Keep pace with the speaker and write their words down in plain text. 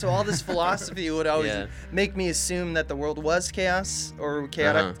So all this philosophy would always Yeah. make me assume that the world was chaos or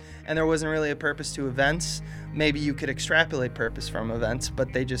chaotic, and there wasn't really a purpose to events. Maybe you could extrapolate purpose from events,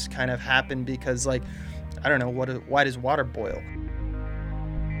 but they just kind of happen because, like, I don't know, why does water boil?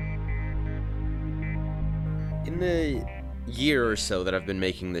 In the year or so that I've been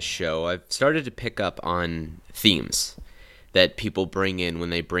making this show, I've started to pick up on themes that people bring in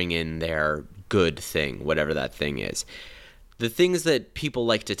when they bring in their good thing, whatever that thing is. The things that people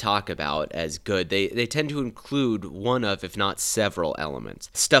like to talk about as good, they tend to include one of, if not several, elements.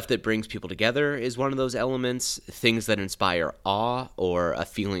 Stuff that brings people together is one of those elements. Things that inspire awe or a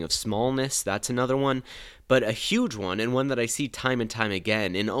feeling of smallness, that's another one. But a huge one, and one that I see time and time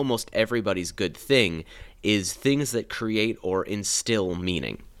again in almost everybody's good thing, is things that create or instill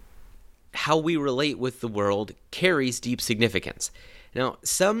meaning. How we relate with the world carries deep significance. Now,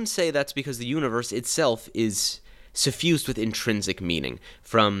 some say that's because the universe itself is suffused with intrinsic meaning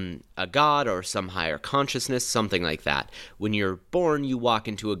from a god or some higher consciousness, something like that. When you're born, you walk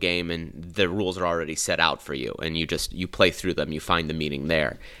into a game and the rules are already set out for you, and you play through them, you find the meaning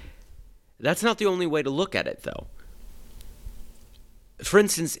there. That's not the only way to look at it, though. For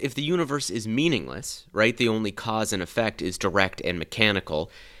instance, if the universe is meaningless, right, the only cause and effect is direct and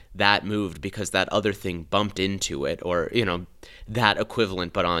mechanical, that moved because that other thing bumped into it, or, that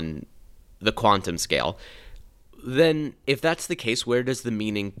equivalent but on the quantum scale, then if that's the case, where does the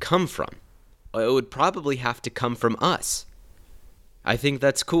meaning come from? It would probably have to come from us. I think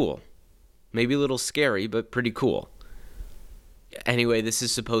that's cool. Maybe a little scary, but pretty cool. Anyway, this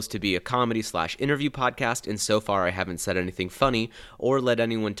is supposed to be a comedy/interview podcast, and so far I haven't said anything funny or let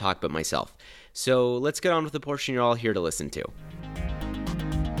anyone talk but myself. So let's get on with the portion you're all here to listen to.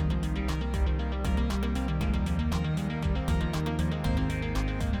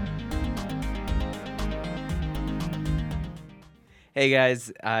 Hey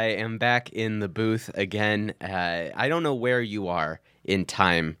guys, I am back in the booth again. I don't know where you are in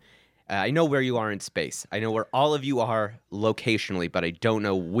time. I know where you are in space. I know where all of you are locationally, but I don't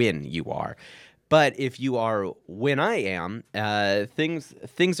know when you are. But if you are when I am,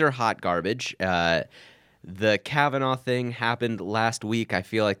 things are hot garbage. The Kavanaugh thing happened last week. I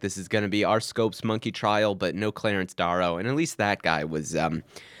feel like this is going to be our Scopes monkey trial, but no Clarence Darrow. And at least that guy was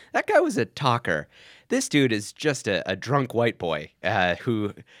a talker. This dude is just a drunk white boy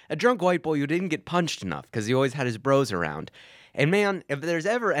who didn't get punched enough because he always had his bros around. And man, if there's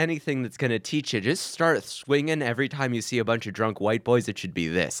ever anything that's going to teach you, just start swinging every time you see a bunch of drunk white boys, it should be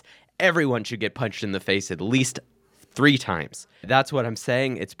this. Everyone should get punched in the face at least 3 times. That's what I'm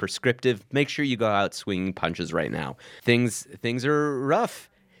saying. It's prescriptive. Make sure you go out swinging punches right now. Things are rough.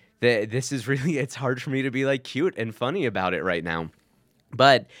 This is really, it's hard for me to be like cute and funny about it right now.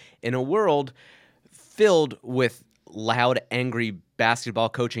 But in a world filled with loud, angry basketball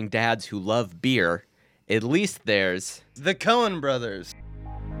coaching dads who love beer, at least there's The Coen brothers.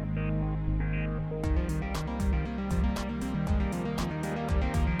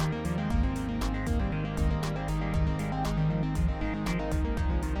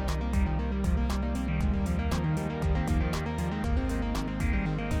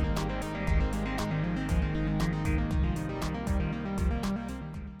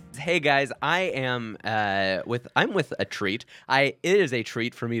 Hey guys, I'm with a treat. It is a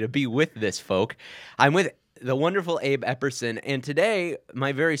treat for me to be with this folk. I'm with the wonderful Abe Epperson, and today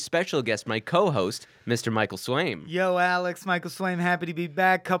my very special guest, my co-host, Mr. Michael Swaim. Yo, Alex, Michael Swaim, happy to be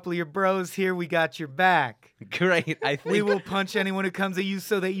back. Couple of your bros here, we got your back. Great, I think we will punch anyone who comes at you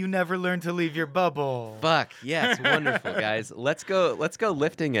so that you never learn to leave your bubble. Fuck yes, wonderful guys. Let's go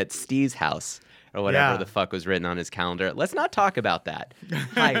lifting at Steve's house. Or whatever the fuck was written on his calendar. Let's not talk about that.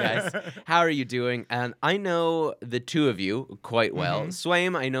 Hi, guys. How are you doing? And I know the two of you quite well.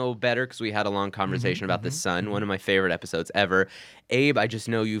 Swaim, I know better because we had a long conversation about the sun, one of my favorite episodes ever. Abe, I just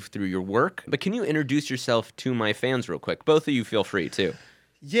know you through your work. But can you introduce yourself to my fans real quick? Both of you feel free, too.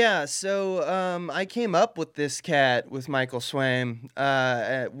 Yeah, so I came up with this cat with Michael Swaim.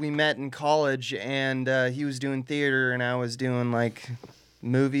 We met in college, and he was doing theater, and I was doing,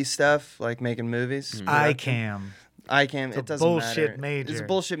 movie stuff, like making movies. ICAM. It doesn't bullshit matter. major. It's a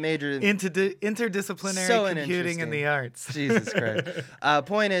bullshit major. Interdisciplinary computing and the arts. Jesus Christ.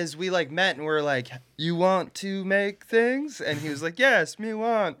 Point is, we met and we're like, you want to make things? And he was like, yes, me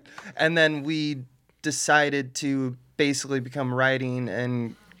want. And then we decided to basically become writing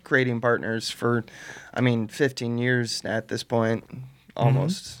and creating partners for, 15 years at this point,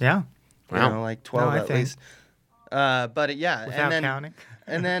 almost. Yeah. Wow. 12 at least. But yeah. Without counting.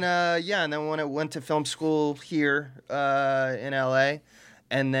 And then when I went to film school here in LA,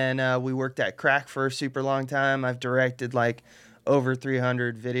 and then we worked at Crack for a super long time. I've directed over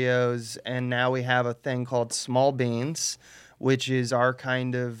 300 videos, and now we have a thing called Small Beans, which is our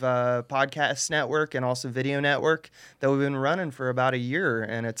kind of podcast network and also video network that we've been running for about a year.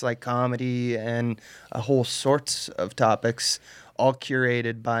 And it's like comedy and a whole sorts of topics, all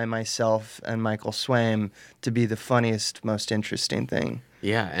curated by myself and Michael Swaim to be the funniest, most interesting thing.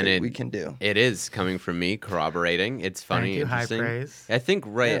 Yeah, and we can do. It is coming from me, corroborating. It's funny, Thank you. interesting. High praise. I think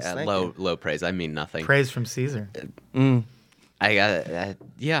Yes, at thank low praise. I mean nothing. Praise from Caesar. I got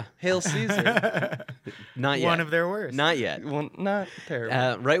yeah. Hail Caesar. Not yet. One of their worst. Not yet. Well, not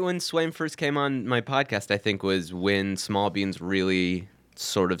terrible. Right when Swaim first came on my podcast, I think was when Small Beans really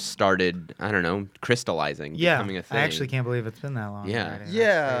sort of started, I don't know, crystallizing, becoming a thing. I actually can't believe it's been that long. Yeah. already. That's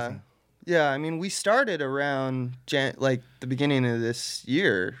Yeah. crazy. Yeah, I mean, we started around like the beginning of this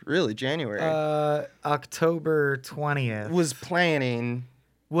year, really January. October 20th Was planning.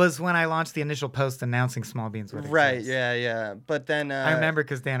 was when I launched the initial post announcing Small Beans would Right, exist. yeah. But then I remember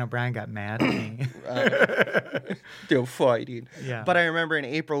because Dan O'Brien got mad at me. still fighting. Yeah. But I remember in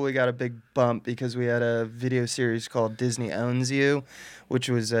April we got a big bump because we had a video series called Disney Owns You, which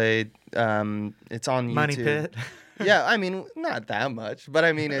was it's on YouTube. Money Pit. Yeah, I mean, not that much, but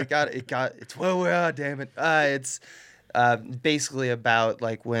I mean, it's damn it. It's basically about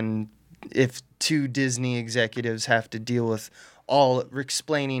like if two Disney executives have to deal with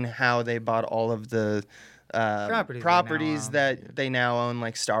explaining how they bought all of the properties that they now own,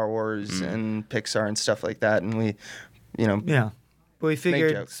 like Star Wars and Pixar and stuff like that, and we, Yeah. But we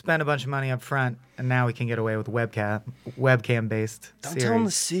figured jokes. spend a bunch of money up front, and now we can get away with webcam-based don't series. tell them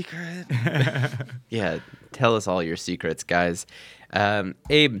the secret. Yeah, tell us all your secrets, guys.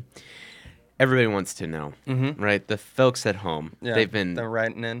 Abe, everybody wants to know, right? The folks at home, Yeah, they're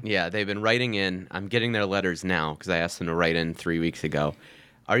writing in. Yeah, they've been writing in. I'm getting their letters now because I asked them to write in 3 weeks ago.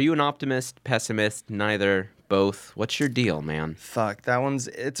 Are you an optimist, pessimist, neither, both? What's your deal, man? Fuck,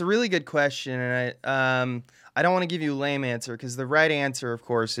 it's a really good question, and I don't want to give you a lame answer because the right answer, of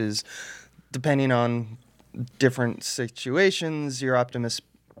course, is depending on different situations. You're Optimus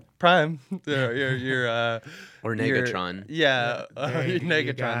Prime, you're Or you're- Negatron. Yeah, There you're you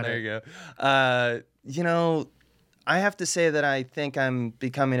Negatron. got There you go. I have to say that I think I'm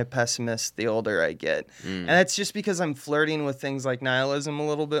becoming a pessimist the older I get. And that's just because I'm flirting with things like nihilism a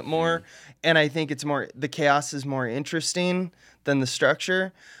little bit more. And I think the chaos is more interesting than the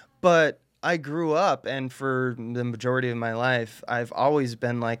structure. But I grew up, and for the majority of my life, I've always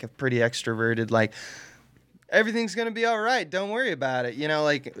been like a pretty extroverted, like, everything's going to be all right. Don't worry about it.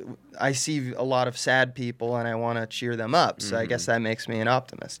 Like I see a lot of sad people and I want to cheer them up. So I guess that makes me an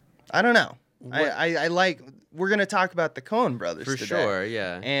optimist. I don't know. We're going to talk about the Coen brothers For today. sure,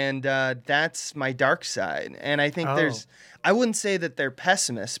 yeah. And that's my dark side. And I think Oh. I wouldn't say that they're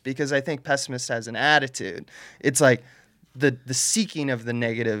pessimists because I think pessimist has an attitude. It's like the seeking of the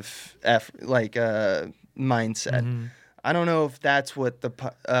negative mindset. I don't know if that's what the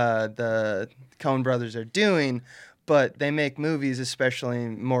Coen brothers are doing, but they make movies, especially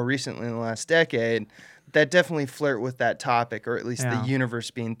more recently in the last decade, that definitely flirt with that topic, or at least Yeah. the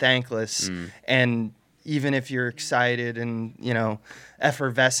universe being thankless. And even if you're excited and,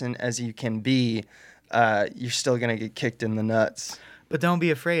 effervescent as you can be, you're still going to get kicked in the nuts. But don't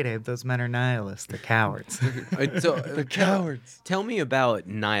be afraid, Abe. Those men are nihilists. They're cowards. The cowards. Tell me about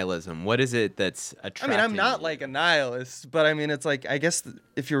nihilism. What is it that's I attracting mean, I'm not you? like a nihilist, but I mean, it's like, I guess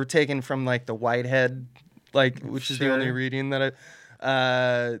if you were taken from like the Whitehead, which is the Sure. only reading that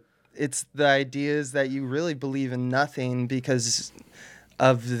it's the ideas that you really believe in nothing because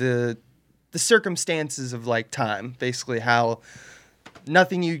of the circumstances of like time, basically how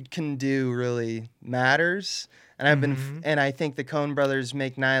nothing you can do really matters. And and I think the Coen brothers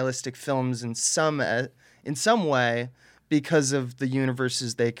make nihilistic films in some way because of the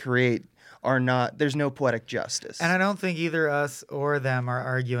universes they create there's no poetic justice. And I don't think either us or them are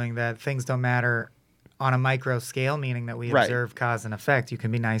arguing that things don't matter on a micro scale, meaning that we Right. observe cause and effect. You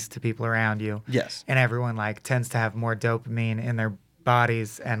can be nice to people around you. Yes. And everyone tends to have more dopamine in their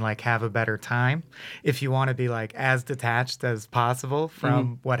bodies and have a better time if you want to be as detached as possible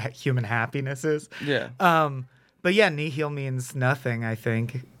from what human happiness is. Yeah. But yeah, nihil means nothing, I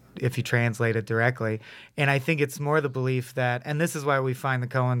think, if you translate it directly. And I think it's more the belief that, and this is why we find the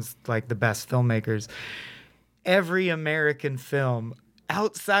Coens the best filmmakers, every American film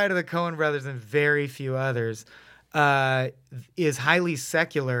outside of the Coen brothers and very few others is highly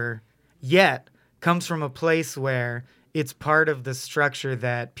secular, yet comes from a place where it's part of the structure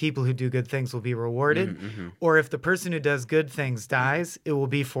that people who do good things will be rewarded. Or if the person who does good things dies, it will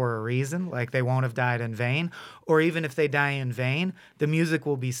be for a reason, like they won't have died in vain. Or even if they die in vain, the music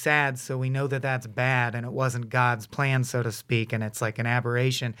will be sad, so we know that that's bad and it wasn't God's plan, so to speak, and it's like an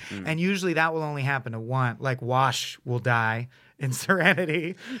aberration. And usually that will only happen to one, like Wash will die in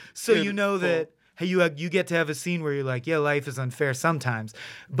Serenity. So you know that hey, you get to have a scene where you're like, yeah, life is unfair sometimes.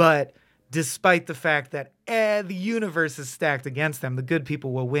 But despite the fact that the universe is stacked against them, the good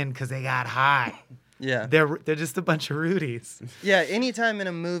people will win because they got high. Yeah. They're just a bunch of Rudies. Yeah, anytime in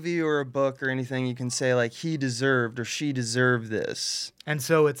a movie or a book or anything, you can say, like, he deserved or she deserved this. And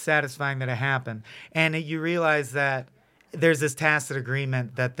so it's satisfying that it happened. And you realize that there's this tacit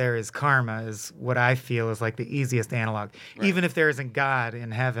agreement that there is karma, is what I feel is like the easiest analog. Right. Even if there isn't God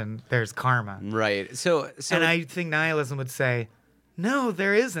in heaven, there's karma. Right. So and I think nihilism would say, no,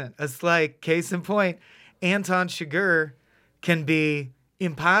 there isn't. It's like, case in point, Anton Chigurh can be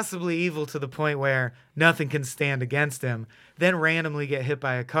impossibly evil to the point where nothing can stand against him, then randomly get hit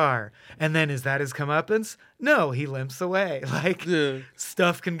by a car. And then is that his comeuppance? No, he limps away. Like,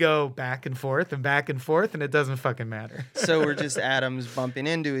 stuff can go back and forth, and it doesn't fucking matter. So we're just atoms bumping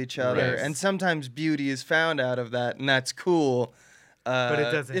into each other. Right. And sometimes beauty is found out of that, and that's cool. But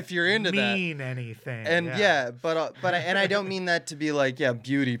it doesn't if you're into mean anything. And I don't mean that to be like, yeah,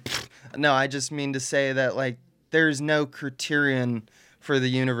 beauty. No, I just mean to say that, like, there's no criterion for the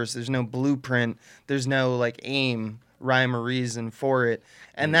universe. There's no blueprint. There's no, like, aim, rhyme, or reason for it.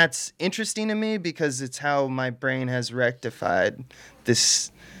 And that's interesting to me because it's how my brain has rectified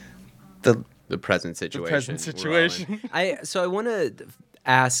the present situation. The present situation. So I want to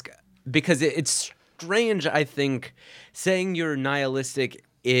ask, because it's strange, I think, saying you're nihilistic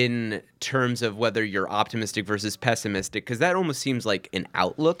in terms of whether you're optimistic versus pessimistic, because that almost seems like an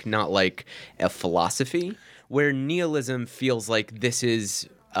outlook, not like a philosophy, where nihilism feels like this is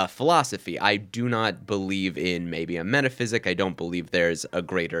a philosophy. I do not believe in maybe a metaphysic. I don't believe there's a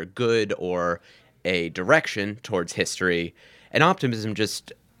greater good or a direction towards history. And optimism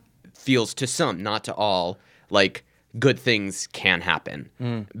just feels to some, not to all, like good things can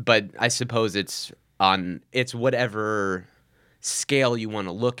happen. But I suppose it's whatever scale you want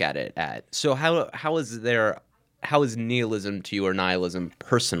to look at it at. So how is nihilism to you, or nihilism,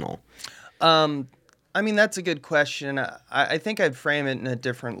 personal? I mean, that's a good question. I think I'd frame it in a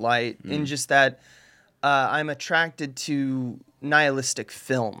different light, in just that I'm attracted to nihilistic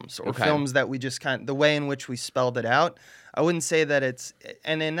films, or films that we just the way in which we spelled it out. I wouldn't say that it's,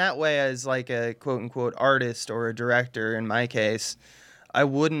 and in that way, as like a quote unquote artist or a director in my case, I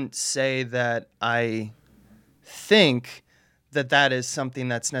wouldn't say that I think that is something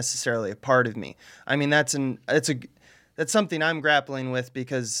that's necessarily a part of me. I mean, that's something I'm grappling with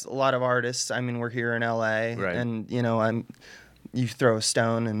because a lot of artists, I mean, we're here in LA, right. And you throw a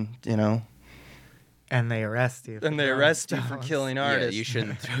stone and and they arrest you. And they arrest you for killing artists. Yeah, you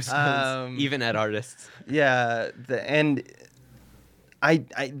shouldn't throw stones, even at artists. Yeah, they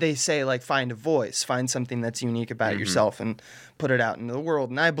say, like, find a voice, find something that's unique about yourself and put it out into the world.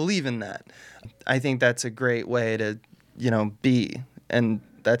 And I believe in that. I think that's a great way to, be, and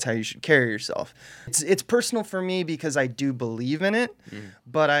that's how you should carry yourself. It's personal for me because I do believe in it,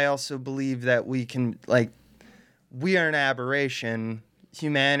 but I also believe that we are an aberration.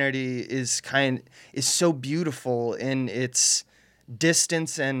 Humanity is so beautiful in its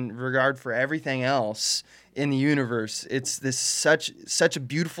distance and regard for everything else in the universe. It's this such a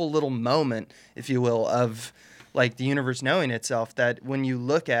beautiful little moment, if you will, of like the universe knowing itself, that when you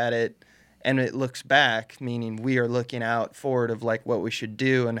look at it and it looks back, meaning we are looking out forward of like what we should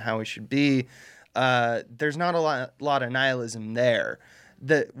do and how we should be, there's not a lot of nihilism there.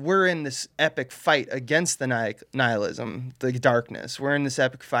 That we're in this epic fight against the nihilism, the darkness. We're in this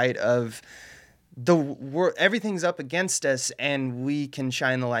epic fight of everything's up against us, and we can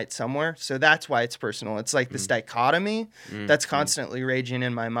shine the light somewhere. So that's why it's personal. It's like this dichotomy that's constantly raging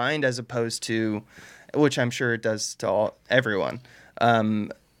in my mind, as opposed to, which I'm sure it does to everyone,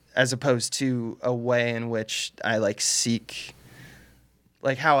 as opposed to a way in which I like seek.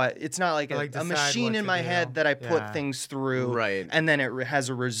 Like how it's not like a machine in my head that I put things through, right, and then it has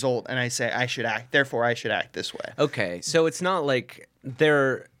a result, and I say I should act, therefore I should act this way. Okay, so it's not like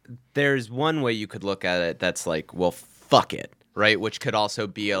there's one way you could look at it that's like, well, fuck it, right? Which could also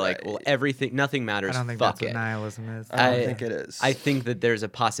be like, well, nothing matters. I don't think fuck that's it. what nihilism is. I don't think it is. I think that there's a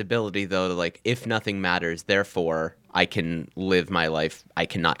possibility though, that like, if nothing matters, therefore I can live my life. I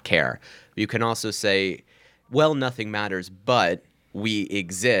cannot care. You can also say, well, nothing matters, but we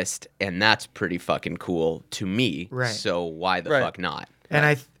exist, and that's pretty fucking cool to me. Right. So why the fuck not?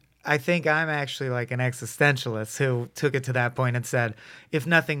 And I think I'm actually like an existentialist who took it to that point and said, if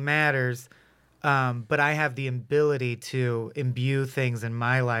nothing matters, but I have the ability to imbue things in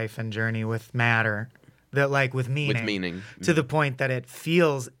my life and journey with matter, that like with meaning, to the point that it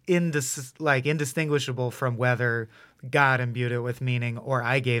feels indistinguishable from whether God imbued it with meaning or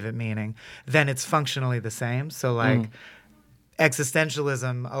I gave it meaning, then it's functionally the same. So like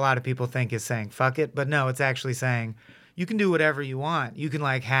existentialism, a lot of people think is saying fuck it, but no, it's actually saying you can do whatever you want. You can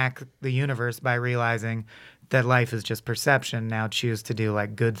like hack the universe by realizing that life is just perception. Now choose to do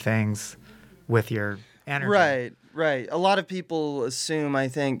like good things with your energy. Right. A lot of people assume, I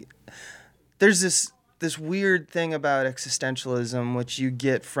think, there's this weird thing about existentialism, which you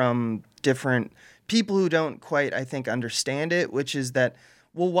get from different people who don't quite, I think, understand it, which is that,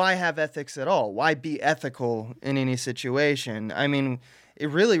 well, why have ethics at all? Why be ethical in any situation? I mean, it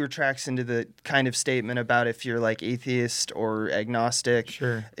really retracts into the kind of statement about if you're like atheist or agnostic.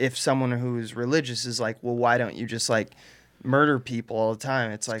 Sure. If someone who's religious is like, well, why don't you just like murder people all the time?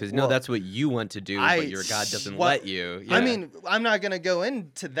 It's like, Because well, that's what you want to do, but your God doesn't let you. Yeah. I mean, I'm not gonna go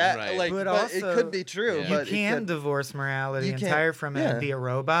into that, Right. like, But but also, it could be true. Yeah. You But can divorce morality You can- entire from it and yeah. be a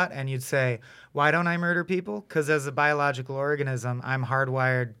robot, and you'd say, why don't I murder people? Because as a biological organism, I'm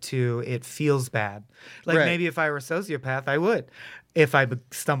hardwired to it feels bad. Like Right. maybe if I were a sociopath, I would. If I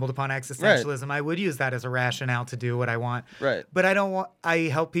stumbled upon existentialism, I would use that as a rationale to do what I want. Right. But I don't want. I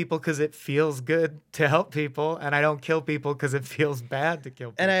help people because it feels good to help people, and I don't kill people because it feels bad to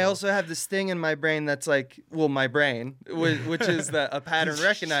kill people. And I also have this thing in my brain that's like, well, my brain, which is a pattern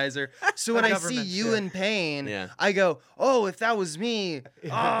recognizer. So when I see Government you shit. in pain, Yeah. I go, oh, if that was me, oh, be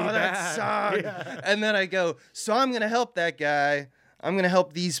that bad. sucked. Yeah. And then I go, so I'm going to help that guy. I'm going to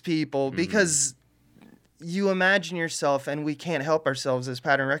help these people because you imagine yourself, and we can't help ourselves as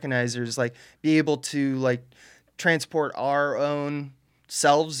pattern recognizers, like be able to like transport our own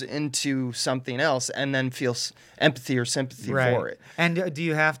selves into something else and then feel empathy or sympathy for it. And do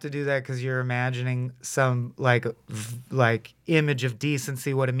you have to do that because you're imagining some like image of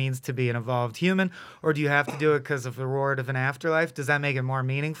decency, what it means to be an evolved human, or do you have to do it because of the reward of an afterlife? Does that make it more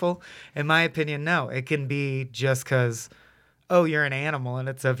meaningful? In my opinion, no. It can be just because, oh, you're an animal and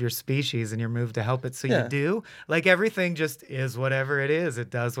it's of your species and you're moved to help it, so Yeah. you do. Like everything just is whatever it is. It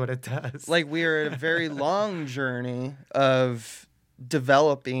does what it does. Like we are at a very long journey of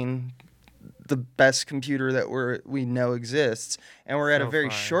developing the best computer that we know exists, and we're at a So very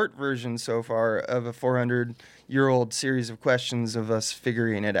far. short version so far of a 400-year-old series of questions of us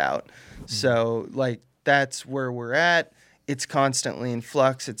figuring it out. So like that's where we're at. It's constantly in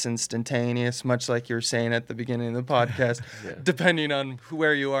flux. It's instantaneous, much like you were saying at the beginning of the podcast. Depending on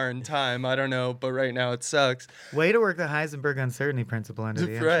where you are in time, I don't know, but right now it sucks. Way to work the Heisenberg uncertainty principle into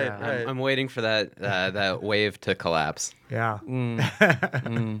the Right, intro. right. I'm waiting for that wave to collapse. Yeah.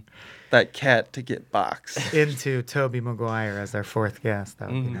 That cat to get boxed. Into Tobey Maguire as our fourth guest. That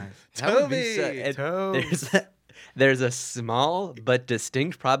would be nice. That would be Toby! Toby. There's a small but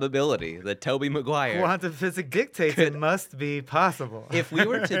distinct probability that Tobey Maguire, Quantum physics dictates it must be possible. if we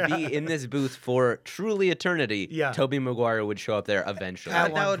were to be in this booth for truly eternity, Yeah. Tobey Maguire would show up there eventually. At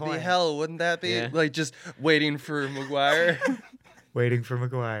God, one that would be point. hell, wouldn't that be? Yeah. Like just waiting for Maguire. Waiting for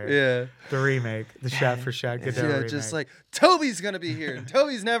Maguire. Yeah. The remake, the shot for shot Godot Yeah, remake. just like Toby's gonna be here. And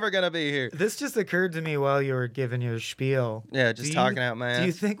Toby's never gonna be here. This just occurred to me while you were giving your spiel. Yeah, just Do talking you- out my Do you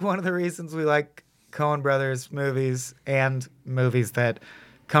ass. think one of the reasons we like Coen Brothers movies and movies that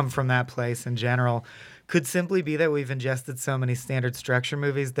come from that place in general could simply be that we've ingested so many standard structure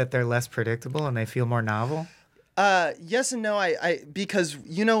movies that they're less predictable and they feel more novel? Yes and no. I because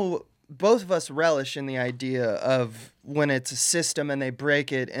both of us relish in the idea of when it's a system and they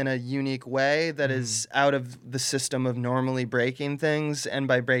break it in a unique way that is out of the system of normally breaking things, and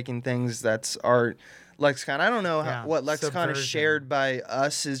by breaking things, that's our lexicon. I don't know Yeah, what lexicon is subversion. shared by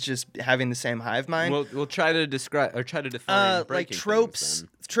us is just having the same hive mind. We'll try to describe or try to define Like breaking tropes things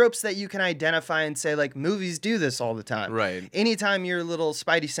tropes that you can identify and say like movies do this all the time. Right. Anytime your little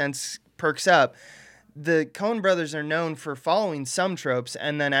spidey sense perks up, the Coen brothers are known for following some tropes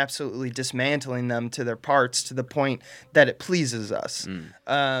and then absolutely dismantling them to their parts to the point that it pleases us.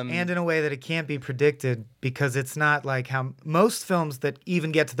 And in a way that it can't be predicted because it's not like how most films that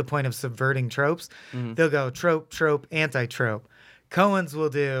even get to the point of subverting tropes, they'll go trope, anti-trope. Coen's will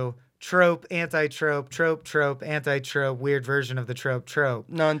do trope, anti-trope, trope, anti-trope, weird version of the trope.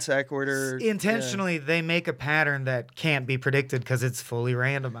 Non sequitur. Intentionally, they make a pattern that can't be predicted because it's fully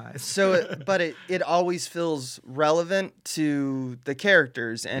randomized. So, but it always feels relevant to the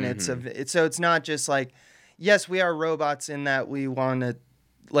characters, and it's not just like, yes, we are robots in that we want to,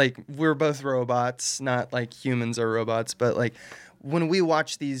 like, we're both robots, not like humans are robots, but like when we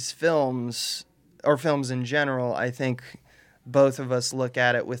watch these films or films in general, I think both of us look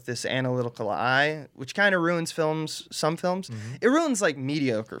at it with this analytical eye, which kind of ruins films, some films. It ruins like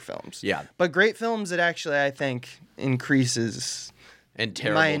mediocre films. Yeah. But great films, it actually, I think, increases And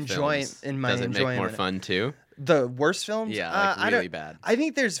terrible films. in my Does it make more enjoyment. fun too? The worst films? Yeah, like really bad. I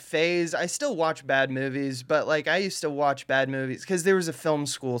think there's phase. I still watch bad movies, but like I used to watch bad movies because there was a film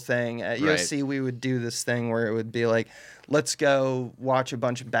school thing at USC. We would do this thing where it would be like, let's go watch a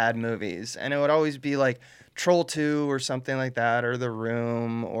bunch of bad movies, and it would always be like Troll 2 or something like that, or The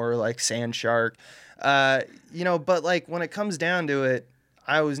Room, or like Sand Shark. But like when it comes down to it,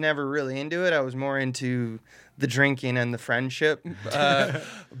 I was never really into it. I was more into the drinking and the friendship.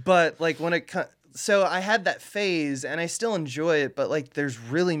 But like so I had that phase and I still enjoy it, but like there's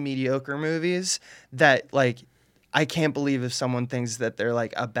really mediocre movies that like I can't believe if someone thinks that they're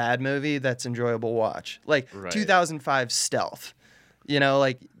like a bad movie that's enjoyable watch. Like 2005 Stealth.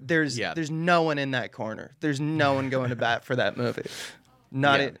 Like there's no one in that corner. There's no one going to bat for that movie.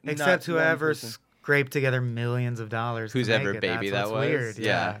 Except whoever scraped together millions of dollars. Whose ever baby that was. Weird.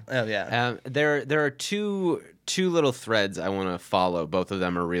 Yeah. Oh yeah. There are two little threads I want to follow. Both of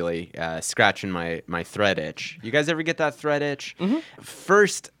them are really scratching my thread itch. You guys ever get that thread itch? Mm-hmm.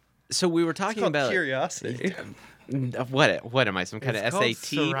 First, so we were talking about curiosity. What am I, some kind of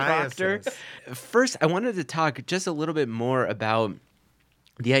SAT proctor? First, I wanted to talk just a little bit more about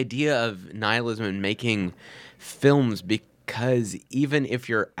the idea of nihilism and making films, because even if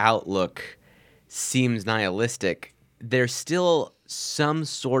your outlook seems nihilistic, there's still some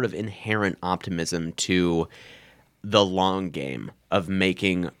sort of inherent optimism to the long game of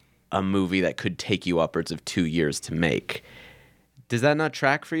making a movie that could take you upwards of 2 years to make. Does that not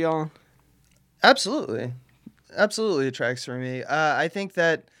track for y'all? Absolutely it tracks for me. I think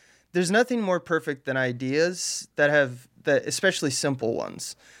that there's nothing more perfect than ideas that especially simple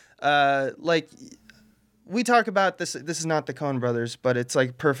ones. Like we talk about this is not the Coen brothers, but it's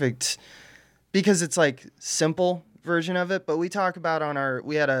like perfect because it's like simple version of it. But we talk about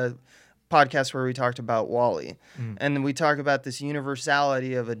we had a podcast where we talked about WALL-E, and we talk about this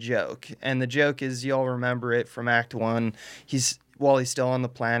universality of a joke. And the joke is, you'll remember it from Act 1. WALL-E's still on the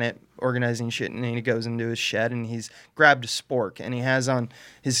planet organizing shit, and he goes into his shed and he's grabbed a spork, and he has on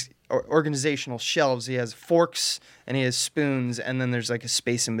his organizational shelves, he has forks and he has spoons, and then there's like a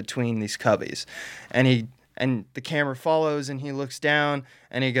space in between these cubbies, and the camera follows and he looks down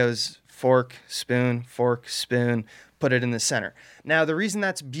and he goes fork, spoon, put it in the center. Now the reason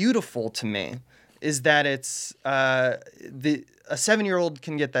that's beautiful to me is that it's a 7-year-old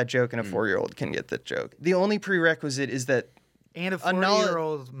can get that joke and a 4-year-old can get that joke. The only prerequisite is that and a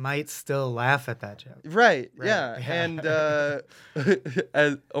 40-year-old might still laugh at that joke. Right. Yeah. And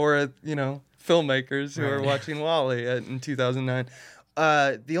filmmakers who are watching WALL-E in 2009.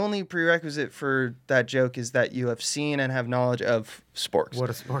 The only prerequisite for that joke is that you have seen and have knowledge of sporks. What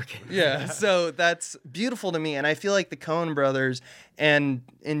a spork is. Yeah. So that's beautiful to me, and I feel like the Coen brothers and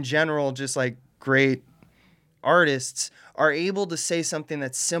in general just like great artists are able to say something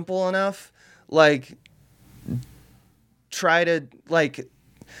that's simple enough, like try to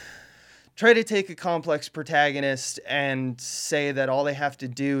take a complex protagonist and say that all they have to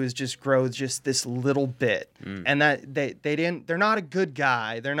do is just grow just this little bit, and that they're not a good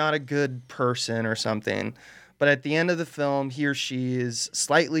guy, they're not a good person or something, but at the end of the film he or she is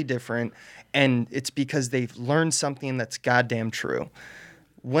slightly different, and it's because they've learned something that's goddamn true.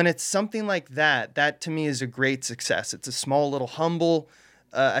 When it's something like that to me is a great success. It's a small little humble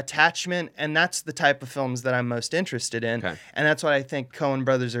attachment, and that's the type of films that I'm most interested in. Okay. And that's what I think Coen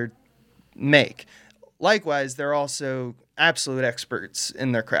brothers make. Likewise, they're also absolute experts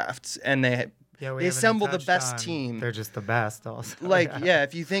in their crafts, and they assemble the best team. They're just the best also.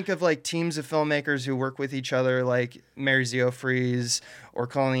 If you think of like teams of filmmakers who work with each other, like Mary Ziofries or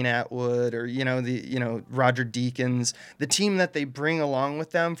Colleen Atwood or Roger Deakins, the team that they bring along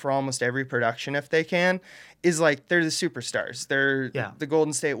with them for almost every production, if they can, is like they're the superstars. They're the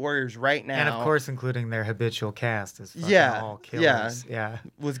Golden State Warriors right now. And of course, including their habitual cast is fucking all killers. Yeah.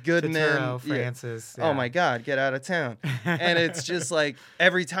 With Goodman. Turturro, Francis. Yeah. Oh my God, get out of town. And it's just like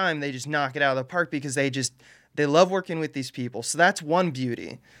every time they just knock it out of the park because they love working with these people. So that's one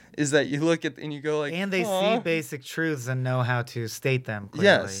beauty, is that you look at and you go like, and they see basic truths and know how to state them clearly.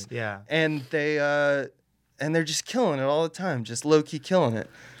 Yes. Yeah. And they're just killing it all the time, just low key killing it.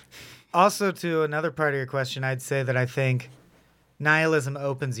 Also, to another part of your question, I'd say that I think nihilism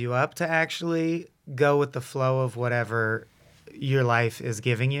opens you up to actually go with the flow of whatever your life is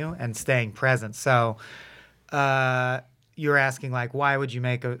giving you and staying present. So you're asking like, why would you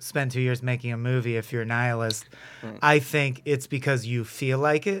spend 2 years making a movie if you're a nihilist? I think it's because you feel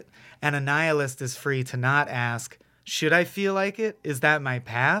like it, and a nihilist is free to not ask, should I feel like it? Is that my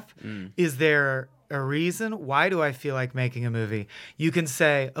path? Is there a reason? Why do I feel like making a movie? You can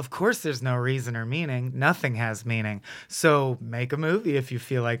say, of course there's no reason or meaning. Nothing has meaning. So make a movie if you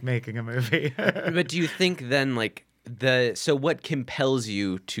feel like making a movie. But do you think then, like, so what compels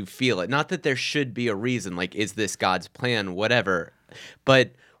you to feel it? Not that there should be a reason, like, is this God's plan, whatever,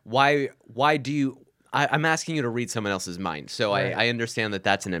 but why do you, I'm asking you to read someone else's mind. So Right. I understand that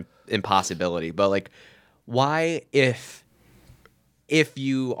that's an impossibility, but like, why, if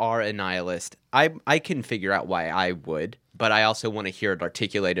you are a nihilist, I can figure out why I would, but I also want to hear it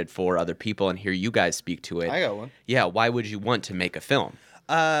articulated for other people and hear you guys speak to it. I got one. Yeah, why would you want to make a film?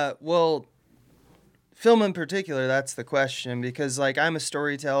 Well, film in particular, that's the question, because like I'm a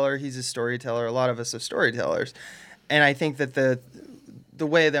storyteller, he's a storyteller, a lot of us are storytellers, and I think that the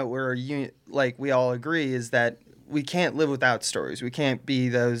way that we all agree is that we can't live without stories. We can't be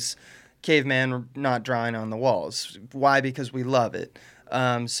those caveman not drawing on the walls. Why? Because we love it.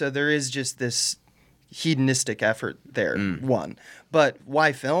 So there is just this hedonistic effort there. One, but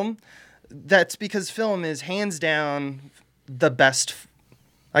why film? That's because film is hands down the best.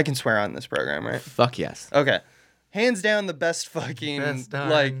 I can swear on this program, right? Fuck yes. Okay. Hands down the best fucking,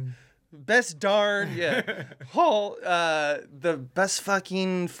 best darn, yeah. The best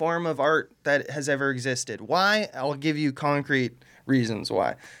fucking form of art that has ever existed. Why? I'll give you concrete reasons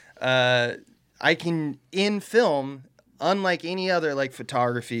why. In film, unlike any other, like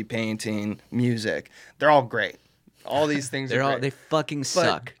photography, painting, music, they're all great. All these things are great. They fucking But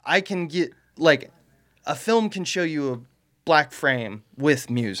suck. I can get, like, a film can show you a black frame with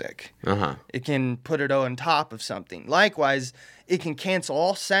music. It can put it on top of something. Likewise, it can cancel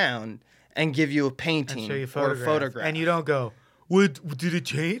all sound and give you a painting show you or a photograph. And you don't go, what, did it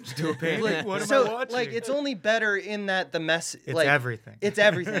change to a painting? Like, What am so, I watching? like, it's only better in that the mess. It's like, everything. It's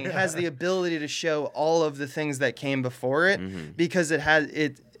everything. It has the ability to show all of the things that came before it because it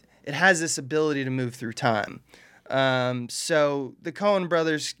has this ability to move through time. So the Coen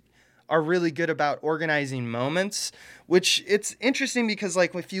brothers are really good about organizing moments, which it's interesting because,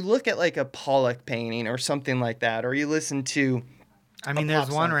 like, if you look at like a Pollock painting or something like that, or you listen to, I mean,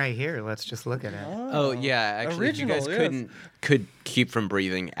 there's one right here. Let's just look at it. Oh yeah, actually, Original, if you guys could keep from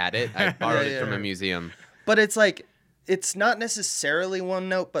breathing at it, I borrowed it from a museum. but it's like, it's not necessarily one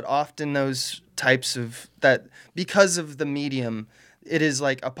note, but often those types of that, because of the medium, it is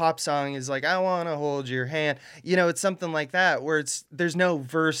like a pop song is like, I want to hold your hand. You know, it's something like that where there's no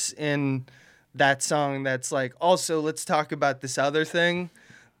verse in that song that's like, also let's talk about this other thing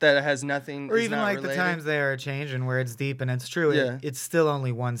that has nothing. Or is even not like related. the times they are changing where it's deep and it's true. Yeah. It's still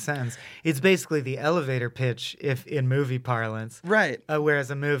only one sentence. It's basically the elevator pitch if in movie parlance. Right. Whereas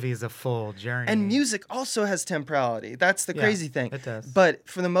a movie is a full journey. And music also has temporality. That's the crazy thing. it does. But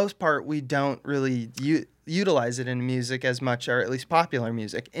for the most part, we don't really utilize it in music as much, or at least popular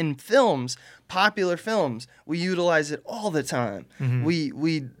music. In films, popular films, we utilize it all the time.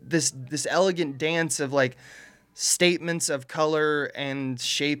 We this elegant dance of like statements of color and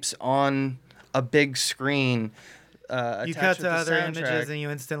shapes on a big screen. You cut to other images and you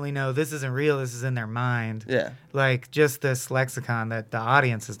instantly know this isn't real. This is in their mind. Yeah. Like just this lexicon that the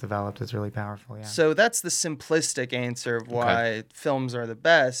audience has developed is really powerful. Yeah. So that's the simplistic answer of why films are the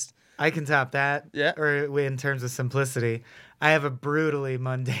best. I can top that. Yeah. Or in terms of simplicity, I have a brutally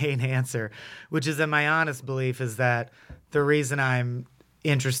mundane answer, which is that my honest belief is that the reason I'm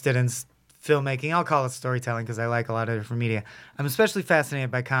interested in filmmaking, I'll call it storytelling because I like a lot of different media. I'm especially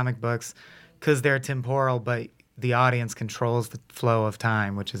fascinated by comic books because they're temporal, but the audience controls the flow of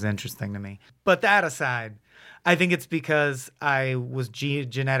time, which is interesting to me. But that aside, I think it's because I was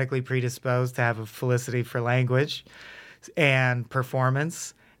genetically predisposed to have a felicity for language and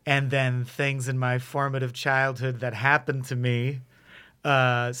performance, and then things in my formative childhood that happened to me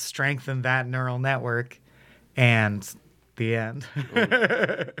strengthened that neural network, and the end.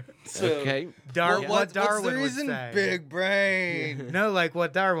 Okay. What Darwin what's the would reason? say. Big brain. No, like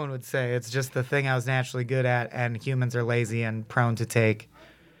what Darwin would say. It's just the thing I was naturally good at, and humans are lazy and prone to take.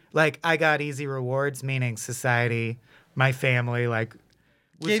 Like, I got easy rewards, meaning society, my family, like,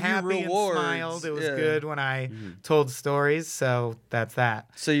 was Gave you happy rewards, and smiled. It was yeah. good when I told stories, so that's that.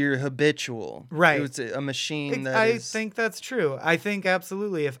 So you're habitual. Right. It's a machine I think that's true. I think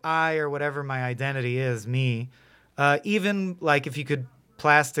absolutely if I, or whatever my identity is, me, even like if you could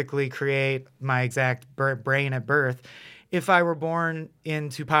plastically create my exact brain at birth, if I were born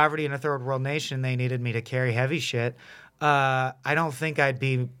into poverty in a third world nation, they needed me to carry heavy shit, I don't think I'd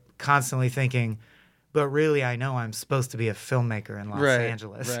be constantly thinking, but really I know I'm supposed to be a filmmaker in Los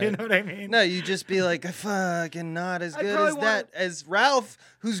Angeles. right. You know what I mean? No, you just be like, fucking not as good probably as as Ralph,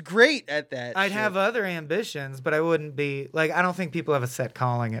 who's great at that. I'd shit. have other ambitions, but I wouldn't be like, I don't think people have a set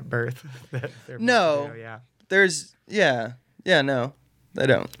calling at birth. that they're meant No. to do, yeah. There's, no, they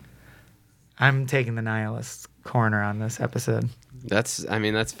don't. I'm taking the nihilist corner on this episode. That's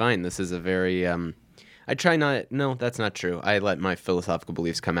fine. This is a very, I try not, no, that's not true. I let my philosophical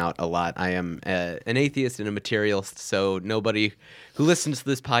beliefs come out a lot. I am an atheist and a materialist, so nobody who listens to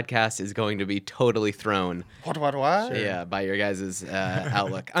this podcast is going to be totally thrown. What? Yeah, by your guys'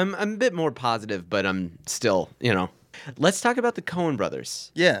 outlook. I'm a bit more positive, but I'm still, Let's talk about the Coen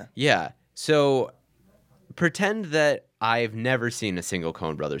brothers. Yeah. Yeah. So pretend that I've never seen a single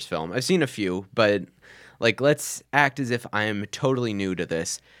Coen brothers film. I've seen a few, but let's act as if I'm totally new to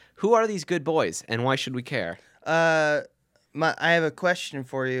this. Who are these good boys, and why should we care? I have a question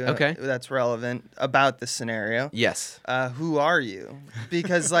for you. Okay. That's relevant about the scenario. Yes. Who are you?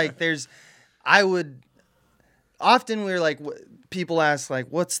 Because often we're like, people ask like,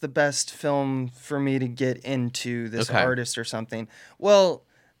 what's the best film for me to get into this artist or something? Well,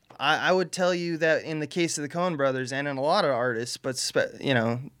 I would tell you that in the case of the Coen brothers and in a lot of artists, but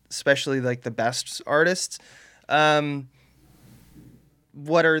especially like the best artists,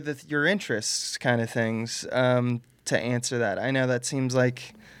 what are your interests kind of things to answer that? I know that seems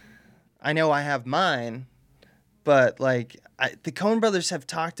like, I know I have mine, but the Coen brothers have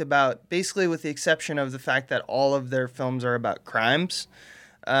talked about, basically with the exception of the fact that all of their films are about crimes,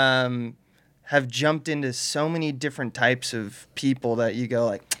 have jumped into so many different types of people that you go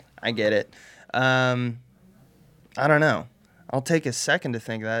like, I get it. I don't know. I'll take a second to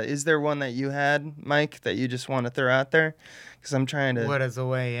think of that. Is there one that you had, Mike, that you just want to throw out there? Because I'm trying to... What is a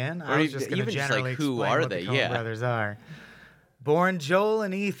way in? I was just going to generally who explain are what they? the Coen brothers are. Born Joel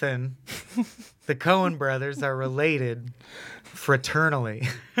and Ethan, the Coen brothers are related fraternally.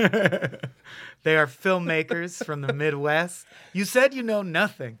 They are filmmakers from the Midwest. You said you know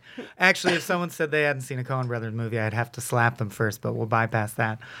nothing. Actually, if someone said they hadn't seen a Coen brothers movie, I'd have to slap them first, but we'll bypass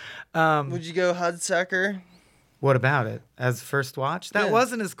that. Would you go Hudsucker? What about it? As first watch? That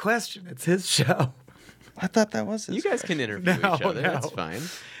wasn't his question. It's his show. I thought that was his You guys can interview each other. That's fine.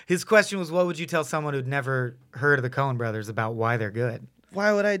 His question was, what would you tell someone who'd never heard of the Coen brothers about why they're good?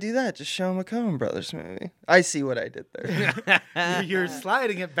 Why would I do that? Just show him a Coen brothers movie. I see what I did there. You're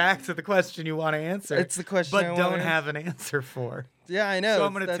sliding it back to the question you want to answer. It's the question but I don't wanna have an answer for. Yeah, I know. So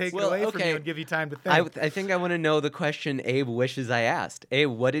I'm going to take it away from you and give you time to think. I think I want to know the question Abe wishes I asked. Abe,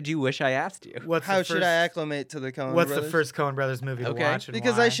 what did you wish I asked you? How should I acclimate to the Coen What's brothers? the first Coen brothers movie to watch and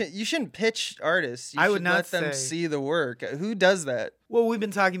Because why? you shouldn't pitch artists. You I should would not let them see the work. Who does that? Well, we've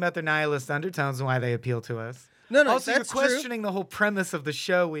been talking about their nihilist undertones and why they appeal to us. No, also, that's you're questioning the whole premise of the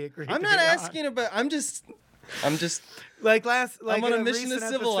show we agreed I'm to not be asking on. about. I'm just. I'm on a mission to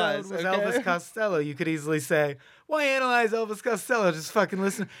civilize. Was Elvis Costello? You could easily say, "Why analyze Elvis Costello? Just fucking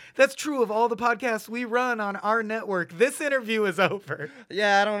listen." That's true of all the podcasts we run on our network. This interview is over.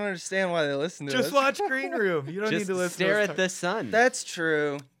 Yeah, I don't understand why they listen to us. Just watch Green Room. You don't need to listen. Stare to at the sun. That's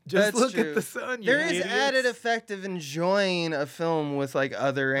true. Just That's look true. at the sun. There is added effect of enjoying a film with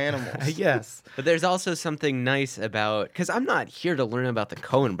other animals. Yes. But there's also something nice about, because I'm not here to learn about the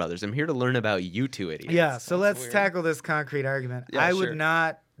Coen brothers. I'm here to learn about you two idiots. Yeah, so let's tackle this concrete argument. Yeah, I sure. would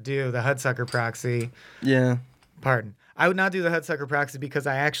not do the Hudsucker Proxy. Yeah. Pardon. I would not do the Hudsucker Proxy because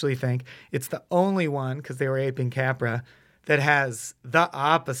I actually think it's the only one, because they were aping Capra, that has the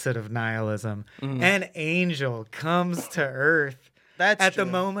opposite of nihilism. An angel comes to Earth at the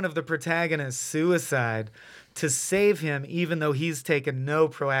moment of the protagonist's suicide to save him, even though he's taken no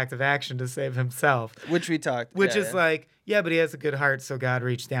proactive action to save himself. Which we talked. Which is but he has a good heart, so God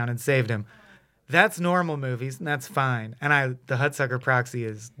reached down and saved him. That's normal movies, and that's fine. And the Hudsucker Proxy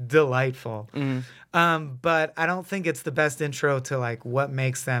is delightful. But I don't think it's the best intro to what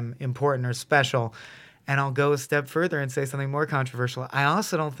makes them important or special. And I'll go a step further and say something more controversial. I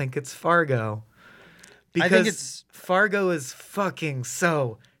also don't think it's Fargo. Because I think it's Fargo is fucking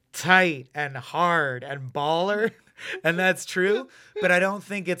so tight and hard and baller. And that's true. But I don't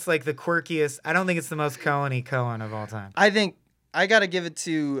think it's the quirkiest. I don't think it's the most Coen-y Coen of all time. I think I got to give it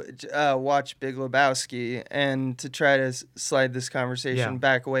to watch Big Lebowski and to try to slide this conversation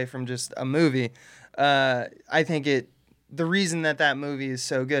back away from just a movie. I think the reason that movie is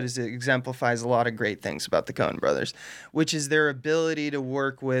so good is it exemplifies a lot of great things about the Coen brothers, which is their ability to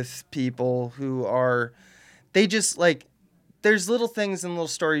work with people who are, they just there's little things and little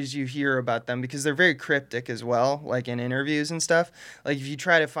stories you hear about them because they're very cryptic as well, like in interviews and stuff. Like if you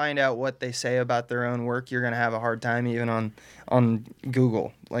try to find out what they say about their own work, you're gonna have a hard time even on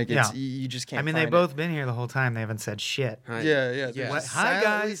Google. Like it's you just can't. I mean, find they've both been here the whole time. They haven't said shit. Yeah. What? Hi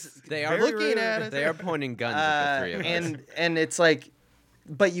guys. They are Very looking rude. at it. They are pointing guns at the three of us. And it's like,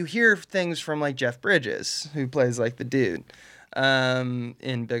 but you hear things from like Jeff Bridges, who plays like the dude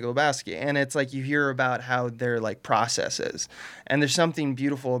in Big Lebowski, and it's like you hear about how their like process is, and there's something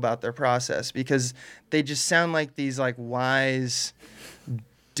beautiful about their process because they just sound like these like wise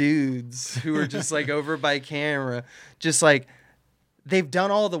dudes who are just like over by camera, just like they've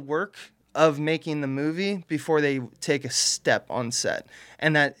done all the work of making the movie before they take a step on set,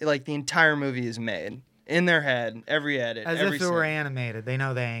 and that like the entire movie is made in their head, every edit, As every if it were scene. animated. They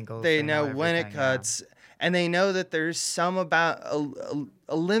know the angles. They know when it everything, cuts, and they know that there's some about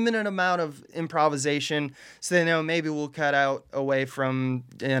a limited amount of improvisation. So they know maybe we'll cut out away from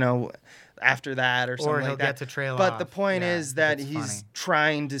after that or something Or he'll like that. get to trail but off. the point Yeah, is that it's he's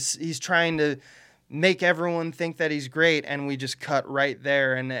funny. trying to make everyone think that he's great, and we just cut right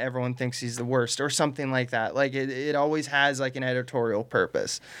there, and everyone thinks he's the worst or something like that. Like it always has like an editorial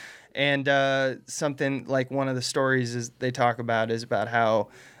purpose. And something like one of the stories they talk about is about how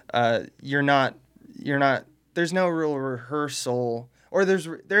you're not there's no real rehearsal, or there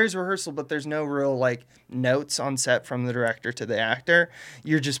is rehearsal, but there's no real like notes on set from the director to the actor.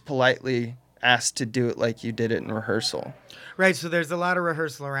 You're just politely asked to do it like you did it in rehearsal. Right, so there's a lot of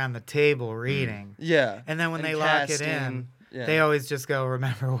rehearsal around the table reading. Yeah. And then when And they lock it casting, in, yeah. they always just go,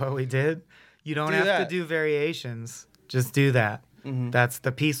 remember what we did? You don't Do have that. to do variations. Just do that. That's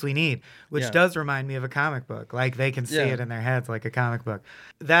the piece we need, which Yeah. does remind me of a comic book. Like they can see Yeah. it in their heads like a comic book.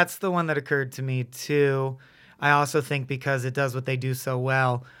 That's the one that occurred to me too. I also think because it does what they do so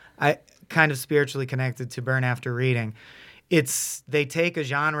well, I kind of spiritually connected to Burn After Reading. They take a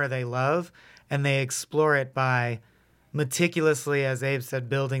genre they love and they explore it by meticulously, as Abe said,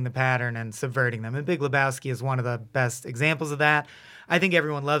 building the pattern and subverting them. And Big Lebowski is one of the best examples of that. I think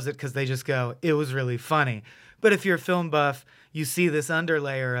everyone loves it because they just go, it was really funny. But if you're a film buff, you see this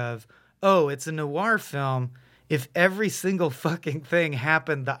underlayer of, oh, it's a noir film. If every single fucking thing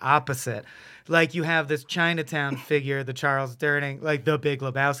happened the opposite, like you have this Chinatown figure, the Charles Durning, like the Big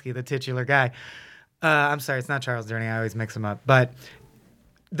Lebowski, the titular guy. I'm sorry, it's not Charles Durning. I always mix him up. But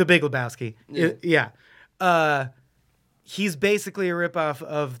the Big Lebowski. He's basically a ripoff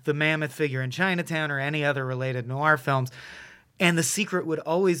of the mammoth figure in Chinatown or any other related noir films. And the secret would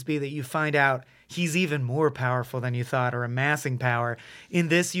always be that you find out he's even more powerful than you thought, or amassing power. In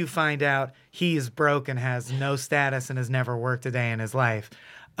this, you find out he is broke and has no status and has never worked a day in his life.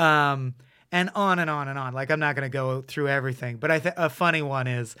 And on and on and on. Like, I'm not going to go through everything, but a funny one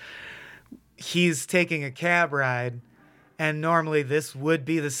is he's taking a cab ride, and normally this would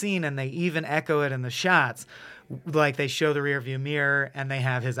be the scene, and they even echo it in the shots. Like, they show the rearview mirror, and they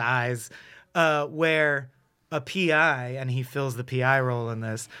have his eyes, where a PI, and he fills the PI role in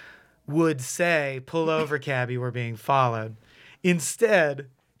this, would say, pull over, cabbie, we're being followed. Instead,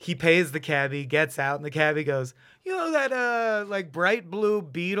 he pays the cabbie, gets out, and the cabbie goes, you know that like bright blue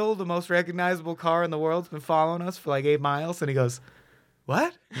Beetle, the most recognizable car in the world, has been following us for like 8 miles? And he goes,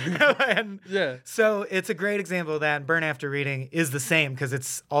 what? And Yeah. so it's a great example of that. And Burn After Reading is the same because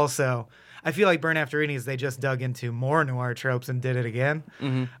it's also, I feel like Burn After Reading is they just dug into more noir tropes and did it again.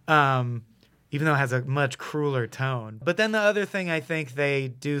 Even though it has a much crueler tone. But then the other thing I think they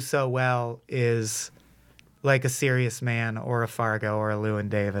do so well is like a Serious Man or a Fargo or a Llewyn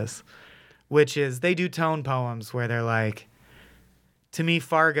Davis, which is they do tone poems where they're like, to me,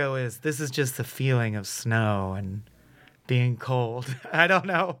 Fargo is, this is just the feeling of snow and being cold. I don't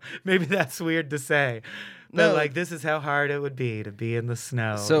know. Maybe that's weird to say. But No. like, this is how hard it would be to be in the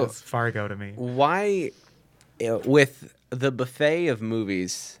snow. So- It's Fargo to me. Why, with the buffet of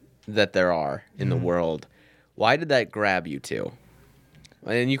movies that there are in the world, why did that grab you two?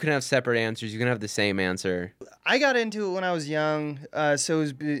 And you can have separate answers. You can have the same answer. I got into it when I was young, so it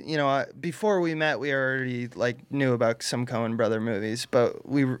was, before we met, we already like knew about some Coen brother movies, but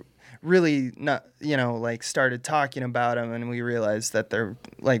we really not, like started talking about them, and we realized that they're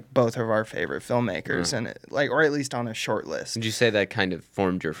like both of our favorite filmmakers, and or at least on a short list. Would you say that kind of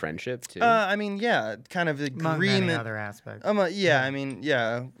formed your friendship too? I mean, yeah, kind of Among many agreement. other aspects. Yeah, I mean,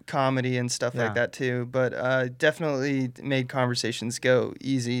 yeah, comedy and stuff Yeah. like that too. But definitely made conversations go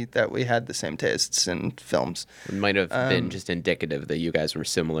easy that we had the same tastes in films. It might have been just indicative that you guys were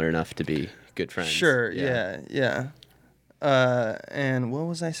similar enough to be good friends. Sure, yeah. And what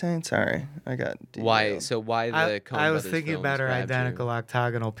was I saying? Sorry, I got Why? derailed. So why the Coen I was Brothers thinking films about our grabbed you? identical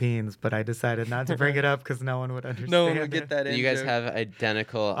octagonal peens, but I decided not to bring it up because no one would understand. No one would it. get that in. You guys joke. have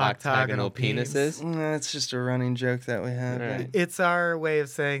identical Octagonal octagonal penis. penises? No, it's just a running joke that we have. All right. It's our way of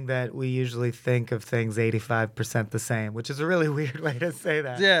saying that we usually think of things 85% the same, which is a really weird way to say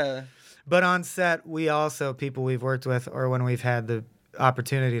that. Yeah. But on set, we also, people we've worked with, or when we've had the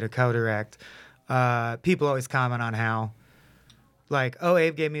opportunity to co-direct, people always comment on how, like, oh,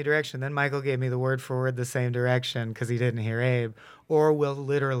 Abe gave me direction, then Michael gave me the word for word the same direction because he didn't hear Abe, or we'll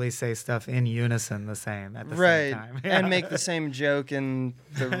literally say stuff in unison the same at the Right. same time. And make the same joke in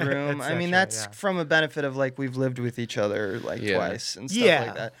the room. I mean, cetera, that's yeah. from a benefit of like we've lived with each other like Yeah. twice and stuff Yeah.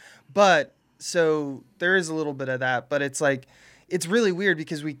 like that. But so there is a little bit of that, but it's like it's really weird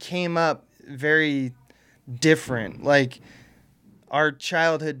because we came up very different. Like our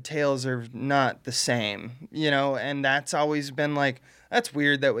childhood tales are not the same, you know, and that's always been like that's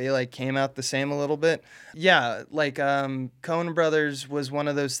weird that we like came out the same a little bit. Yeah, like Coen Brothers was one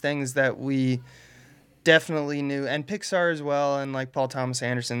of those things that we definitely knew, and Pixar as well, and like Paul Thomas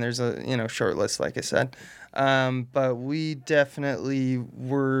Anderson. There's a short list, like I said, but we definitely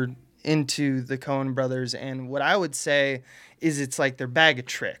were into the Coen Brothers, and what I would say is it's like their bag of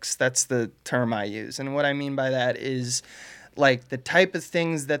tricks. That's the term I use, and what I mean by that is like the type of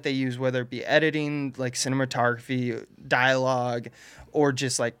things that they use, whether it be editing, like cinematography, dialogue, or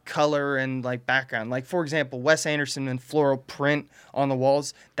just like color and like background. Like for example, Wes Anderson and floral print on the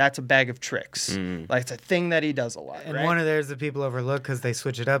walls, that's a bag of tricks. Like it's a thing that he does a lot, And right? one of theirs that people overlook because they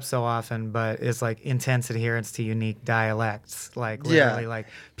switch it up so often, but it's like intense adherence to unique dialects. Like literally, like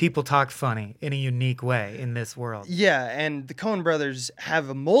people talk funny in a unique way in this world. Yeah, and the Coen Brothers have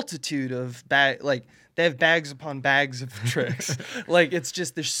a multitude of they have bags upon bags of tricks. Like it's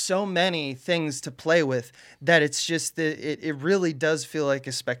just there's so many things to play with that it's just it really does feel like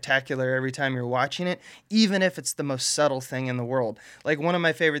a spectacular every time you're watching it, even if it's the most subtle thing in the world. Like one of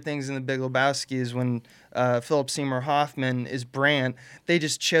my favorite things in The Big Lebowski is when Philip Seymour Hoffman is Brandt. They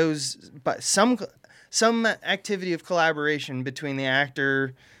just chose some activity of collaboration between the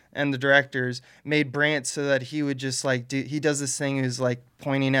actor and the directors made Brandt so that he would just like he does this thing who's like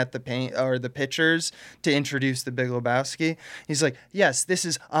pointing at the paint or the pictures to introduce the Big Lebowski. He's like, yes, this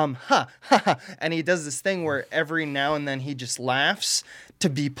is ha ha ha, and he does this thing where every now and then he just laughs to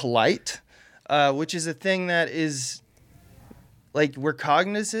be polite, which is a thing that is like we're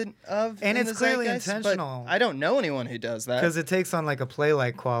cognizant of, And in it's the clearly zeitgeist, but intentional. I don't know anyone who does that. Because it takes on like a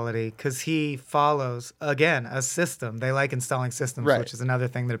play-like quality because he follows, again, a system. They like installing systems, Right. which is another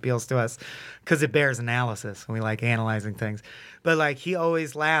thing that appeals to us because it bears analysis and we like analyzing things. But like he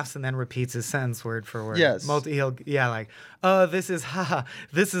always laughs and then repeats his sentence word for word. Yes. This is,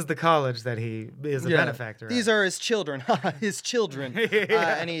 this is the college that he is a benefactor These of. are his children. His children.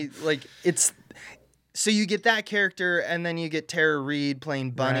 And he it's. So you get that character, and then you get Tara Reid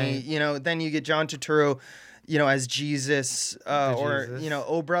playing Bunny. Right. Then you get John Turturro, as Jesus, or Jesus.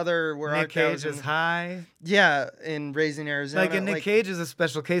 Oh Brother, where Nick Art Thou Cage in- is high. Yeah, in Raising Arizona. Like, and Nick Cage is a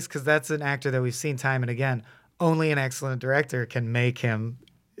special case because that's an actor that we've seen time and again. Only an excellent director can make him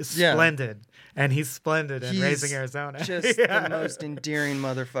splendid. And he's splendid in Raising Arizona. Just the most endearing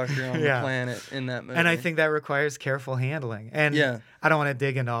motherfucker on the Yeah. planet in that movie. And I think that requires careful handling. And Yeah. I don't want to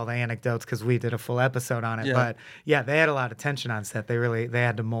dig into all the anecdotes because we did a full episode on it. Yeah. But yeah, they had a lot of tension on set. They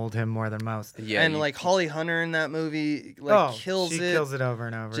had to mold him more than most. Yeah, and you- like Holly Hunter in that movie, kills she it. kills it over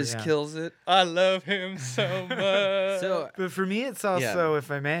and over. Just yeah. kills it. I love him so much. so But for me, it's also,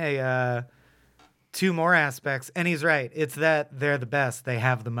 if I may, two more aspects. And he's right. It's that they're the best. They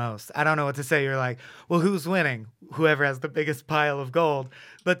have the most. I don't know what to say. You're like, well, who's winning? Whoever has the biggest pile of gold.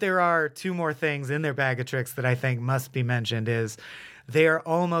 But there are two more things in their bag of tricks that I think must be mentioned is they are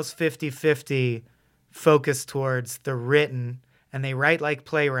almost 50-50 focused towards the written, and they write like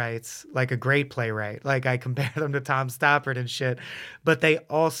playwrights, like a great playwright. Like I compare them to Tom Stoppard and shit. But they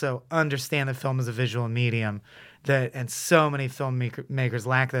also understand that film is a visual medium. And so many filmmakers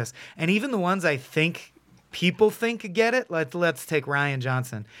lack this. And even the ones I think people think get it, let's take Rian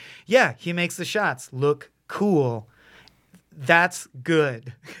Johnson. Yeah, he makes the shots look cool. That's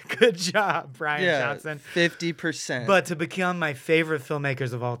good. Good job, Rian Johnson. 50%. But to become my favorite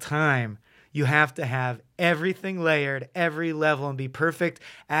filmmakers of all time, you have to have everything layered, every level, and be perfect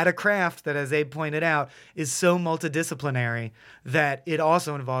at a craft that, as Abe pointed out, is so multidisciplinary that it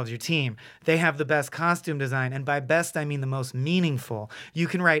also involves your team. They have the best costume design, and by best, I mean the most meaningful. You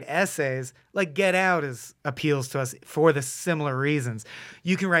can write essays, like Get Out appeals to us for the similar reasons.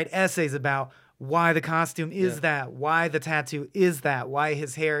 You can write essays about why the costume is that, why the tattoo is that, why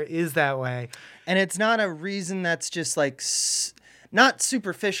his hair is that way. And it's not a reason that's just like not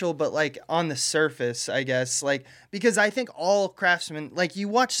superficial, but like on the surface, I guess. Like, because I think all craftsmen, like you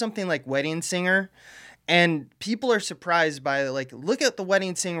watch something like Wedding Singer, and people are surprised by, like, look at the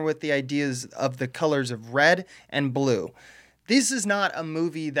Wedding Singer with the ideas of the colors of red and blue. This is not a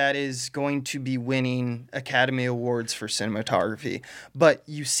movie that is going to be winning Academy Awards for cinematography, but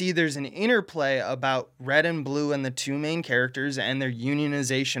you see there's an interplay about red and blue and the two main characters and their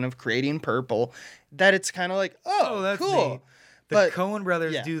unionization of creating purple, that it's kind of like, oh, that's cool. neat. The But Coen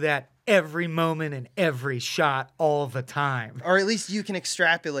brothers yeah. do that every moment and every shot all the time. Or at least you can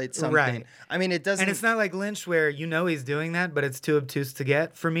extrapolate something. Right. I mean, it doesn't... And it's not like Lynch where you know he's doing that, but it's too obtuse to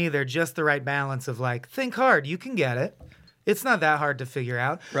get. For me, they're just the right balance of like, think hard, you can get it. It's not that hard to figure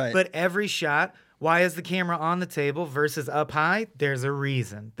out. Right. But every shot, why is the camera on the table versus up high? There's a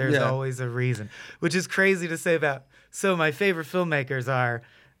reason. There's always a reason. Which is crazy to say about. So my favorite filmmakers are...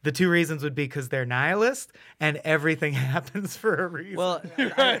 The two reasons would be because they're nihilist and everything happens for a reason. Well,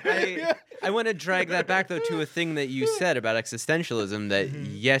 I want to drag that back, though, to a thing that you said about existentialism, that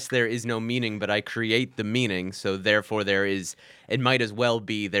yes, there is no meaning, but I create the meaning, so therefore it might as well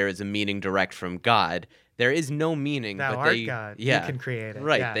be there is a meaning direct from God. There is no meaning, Thou but art they God. Yeah, You can create it.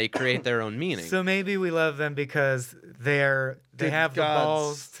 Right, Yeah. they create their own meaning. So maybe we love them because they have the gods.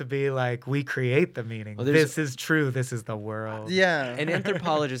 balls to be like, we create the meaning. Well, there's- This is true. This is the world. Yeah. An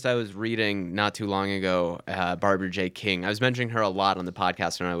anthropologist I was reading not too long ago, Barbara J. King, I was mentioning her a lot on the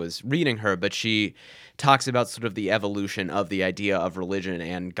podcast when I was reading her, but she talks about sort of the evolution of the idea of religion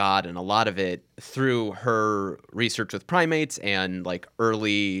and God, and a lot of it through her research with primates and like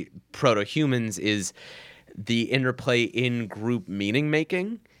early proto-humans is the interplay in group meaning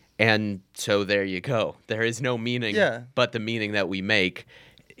making. And so there you go. There is no meaning, but the meaning that we make,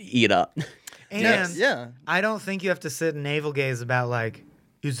 eat up. And Yeah. I don't think you have to sit and navel gaze about like,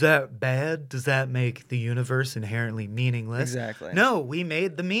 is that bad? Does that make the universe inherently meaningless? Exactly. No, we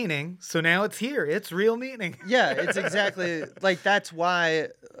made the meaning, so now it's here. It's real meaning. Yeah, it's exactly like that's why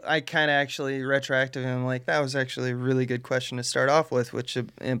I kind of actually retroactively am like, that was actually a really good question to start off with, which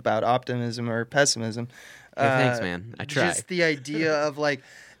about optimism or pessimism. Hey, thanks, man. I try. Just the idea of like,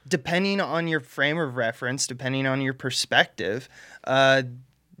 depending on your frame of reference, depending on your perspective, the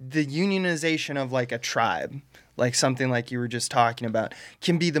unionization of like a tribe, like something like you were just talking about,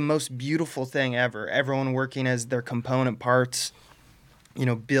 can be the most beautiful thing ever. Everyone working as their component parts, you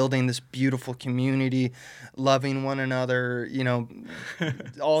know, building this beautiful community, loving one another, you know,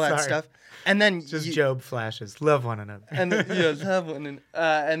 all that Sorry. stuff. And then Just Job flashes. Love one another. and love one,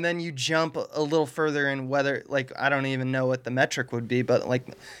 and then you jump a little further in whether, like, I don't even know what the metric would be, but like,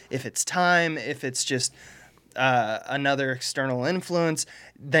 if it's time, if it's just another external influence,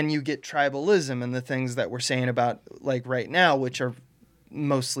 then you get tribalism and the things that we're saying about like right now, which are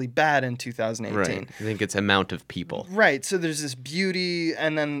mostly bad in 2018. Right. I think it's amount of people. Right. So there's this beauty,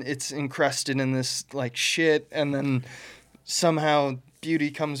 and then it's encrusted in this like shit, and then somehow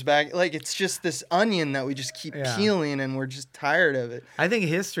beauty comes back. Like, it's just this onion that we just keep peeling, and we're just tired of it. I think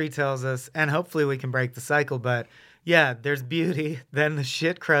history tells us, and hopefully we can break the cycle, but yeah, there's beauty, then the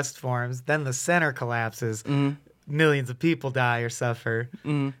shit crust forms, then the center collapses, millions of people die or suffer,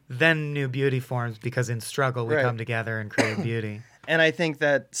 then new beauty forms because in struggle we Right. come together and create beauty. And I think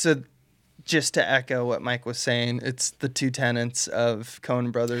that, so just to echo what Mike was saying, it's the two tenets of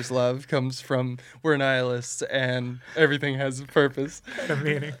Coen Brothers love comes from we're nihilists and everything has a purpose. The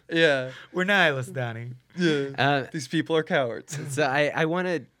meaning. Yeah. We're nihilists, Donnie. Yeah. These people are cowards. So I want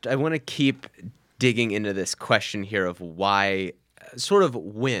to keep digging into this question here of why, sort of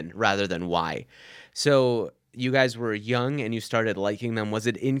when rather than why. So you guys were young and you started liking them. Was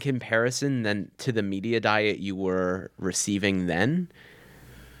it in comparison then to the media diet you were receiving then?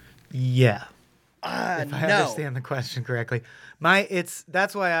 Yeah. If I No. understand the question correctly.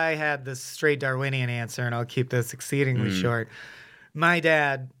 That's why I had this straight Darwinian answer, and I'll keep this exceedingly short. My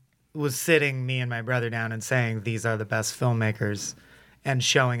dad was sitting me and my brother down and saying these are the best filmmakers and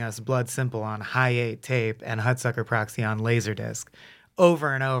showing us Blood Simple on high-8 tape and Hudsucker Proxy on Laserdisc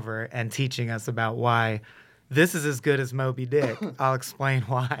over and over and teaching us about why this is as good as Moby Dick. I'll explain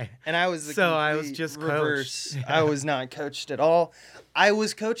why. And I was the So I was complete just reverse. coached. I was not coached at all. I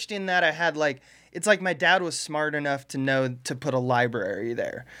was coached in that I had like, it's like my dad was smart enough to know to put a library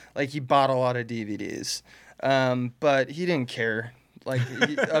there. Like, he bought a lot of DVDs, but he didn't care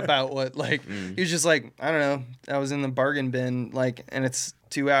about what, like, he was just like, I don't know, I was in the bargain bin, like, and it's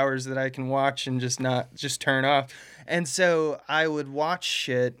 2 hours that I can watch and just turn off. And so I would watch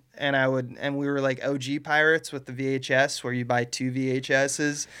shit, and we were like OG pirates with the VHS, where you buy 2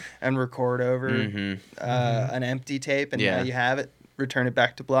 VHSs and record over an empty tape, and now you have it. Return it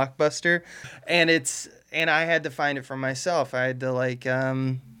back to Blockbuster, and I had to find it for myself. I had to like,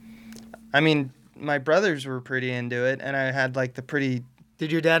 my brothers were pretty into it, and I had like the pretty.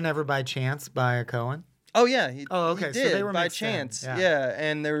 Did your dad never by chance buy a Coen? Oh yeah, okay. He did, so they were by mixed in. chance. Yeah,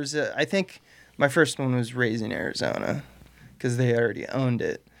 and there was I think my first one was Raising Arizona, because they already owned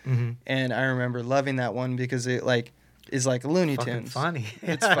it, and I remember loving that one because it like is like Looney Tunes. Funny.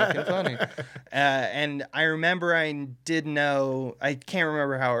 It's fucking funny. And I remember I can't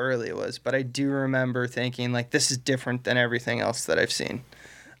remember how early it was, but I do remember thinking like, this is different than everything else that I've seen.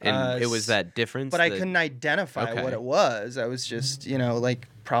 And it was that difference? But I couldn't identify what it was. I was just, like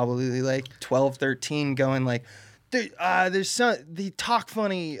probably like 12, 13 going like, there's they talk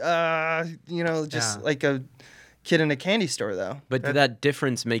funny, like a kid in a candy store, though. But did that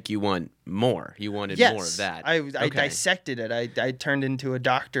difference make you want more? You wanted more of that? I dissected it. I turned into a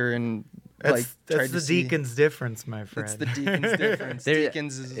doctor and that's tried the to see. Deacon's difference, my friend. It's the Deacon's difference.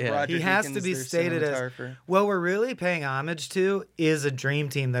 Deacon's is Roger. He has Deakins, to be their stated as cinematographer. what we're really paying homage to is a dream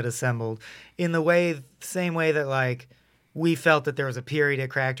team that assembled in the same way that like we felt that there was a period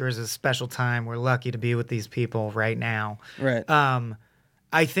at Cracked, or was a special time. We're lucky to be with these people right now. Right.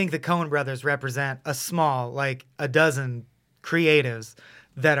 I think the Coen brothers represent a small, like a dozen creatives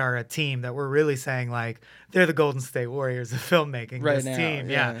that are a team that we're really saying like they're the Golden State Warriors of filmmaking. Right this now, team,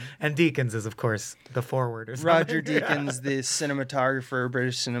 yeah. And Deakins is of course the forward or something. Roger Deakins, the cinematographer,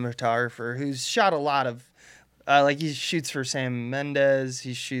 British cinematographer, who's shot a lot of, he shoots for Sam Mendes.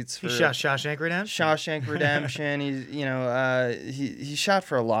 He shoots for. He shot Shawshank Redemption. Shawshank Redemption. He shot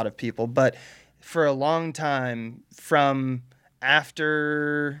for a lot of people, but for a long time, from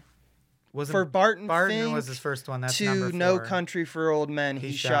after. For Barton Fink was his first one. That's to number 4. No Country for Old Men,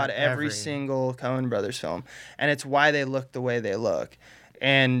 he shot every single Coen Brothers film, and it's why they look the way they look.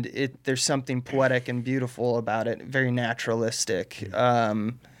 And there's something poetic and beautiful about it, very naturalistic.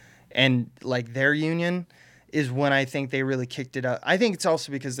 And like their union is when I think they really kicked it up. I think it's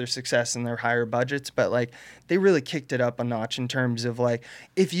also because their success and their higher budgets, but like they really kicked it up a notch in terms of like,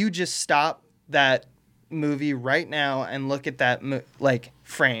 if you just stop that movie right now and look at that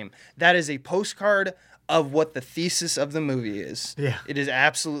frame, that is a postcard of what the thesis of the movie is. Yeah. It is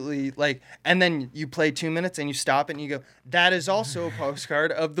absolutely like, and then you play 2 minutes and you stop it and you go, that is also a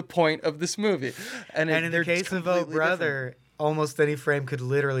postcard of the point of this movie. And in the case of Oh Brother, almost any frame could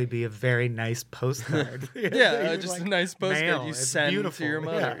literally be a very nice postcard. Just a nice postcard mail. you It's send beautiful. to your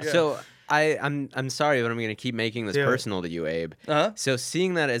mother. Yeah. Yeah. So I'm sorry, but I'm going to keep making this personal to you, Abe. Uh-huh. So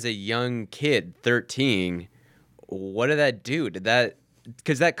seeing that as a young kid, 13, what did that do?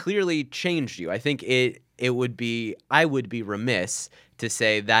 Because that clearly changed you. I think I would be remiss to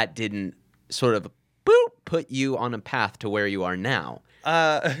say that didn't sort of put you on a path to where you are now.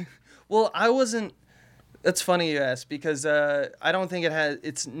 Well, I wasn't. That's funny you ask, because I don't think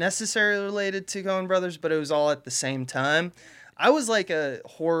it's necessarily related to Coen Brothers, but it was all at the same time. I was like a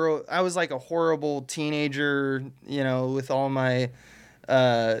horrible teenager, with all my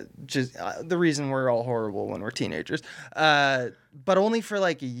the reason we're all horrible when we're teenagers. But only for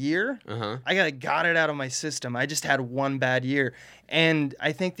like a year. Uh-huh. I got it out of my system. I just had one bad year. And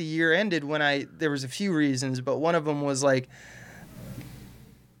I think the year ended when there was a few reasons, but one of them was like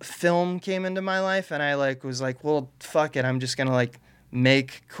film came into my life, and I was like, well, fuck it. I'm just going to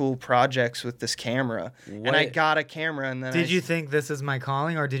make cool projects with this camera. What? And I got a camera, and then Did you think this is my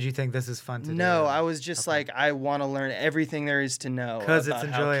calling, or did you think this is fun to do? No, I was just I want to learn everything there is to know 'Cause about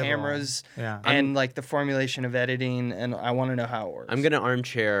it's how enjoyable. cameras Yeah. and the formulation of editing, and I want to know how it works. I'm going to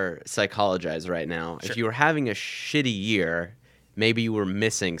armchair psychologize right now. Sure. If you were having a shitty year, maybe you were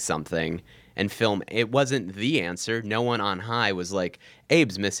missing something, and film, it wasn't the answer. No one on high was like,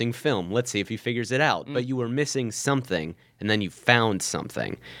 Abe's missing film. Let's see if he figures it out. But you were missing something, and then you found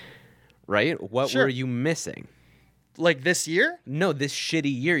something, right? What were you missing? This year? No, this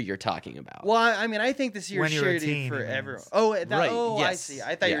shitty year you're talking about. Well, I think this year When you were a shitty teen, for he means. everyone. Oh, that, Right, oh, I yes. see.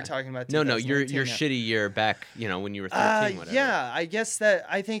 I thought you were Yeah. talking about No, your 2019 now. shitty year back, when you were 13, whatever. Yeah, I guess that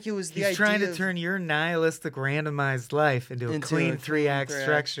I think it was the He's idea trying to of- turn your nihilistic randomized life into a clean 3-act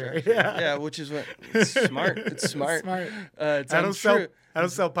structure. Yeah, which is what it's smart. It's smart. It's I don't untrue.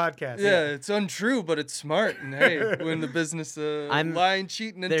 sell podcasts. Yeah, it's untrue, but it's smart. And hey, we're in the business of lying,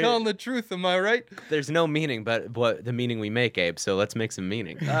 cheating, and there- telling the truth. Am I right? There's no meaning, but what the meaning we make, Abe. So let's make some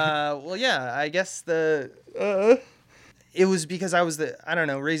meaning. Well, yeah, I guess it was because I was I don't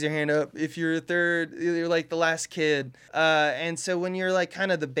know, raise your hand up if you're a third, you're like the last kid. And so when you're like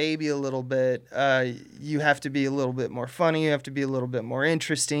kind of the baby a little bit, you have to be a little bit more funny. You have to be a little bit more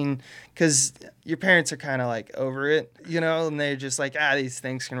interesting because your parents are kind of like over it, and they're just like, these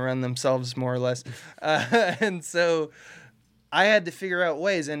things can run themselves more or less. And so I had to figure out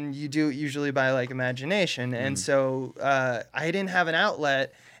ways, and you do it usually by like imagination. And so I didn't have an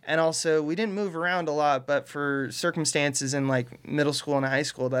outlet. And also, we didn't move around a lot, but for circumstances in like middle school and high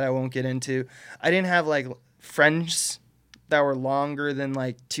school that I won't get into, I didn't have like friends that were longer than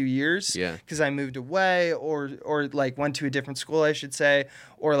like 2 years. Yeah. Because I moved away or like went to a different school, I should say,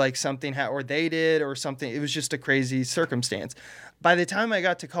 or like something or they did or something. It was just a crazy circumstance. By the time I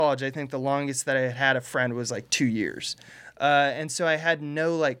got to college, I think the longest that I had a friend was like 2 years. And so I had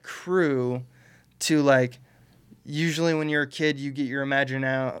no like crew to like. Usually when you're a kid, you get your imagination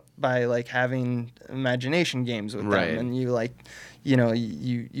out by like having imagination games with them, and you like,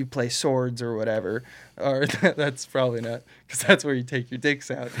 you play swords or whatever. Or that's probably not, because that's where you take your dicks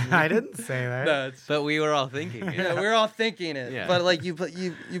out. I didn't say that. No, But we were all thinking it. yeah, we're all thinking it. Yeah. But like you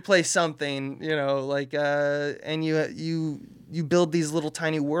play something, like and you build these little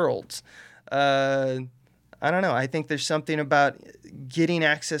tiny worlds. I don't know. I think there's something about getting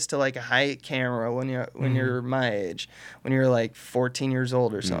access to like a high camera when you're my age, when you're like 14 years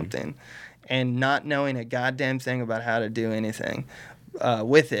old or something, and not knowing a goddamn thing about how to do anything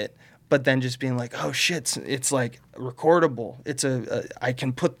with it, but then just being like, oh shit, it's like recordable. It's I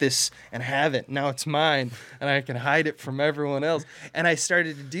can put this and have it. Now it's mine, and I can hide it from everyone else. And I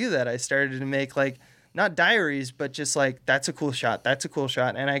started to do that. I started to make like, not diaries, but just like, that's a cool shot. That's a cool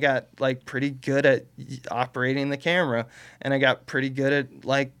shot. And I got like pretty good at operating the camera, and I got pretty good at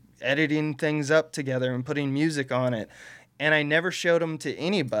like editing things up together and putting music on it. And I never showed them to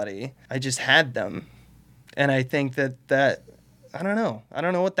anybody. I just had them. And I think that I don't know. I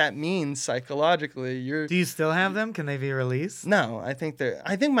don't know what that means psychologically. Do you still have them? Can they be released? No, I think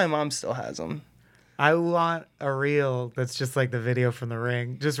my mom still has them. I want a reel that's just like the video from The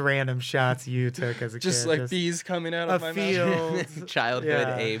Ring, just random shots you took as a kid. Just like bees coming out of my field, mouth. Childhood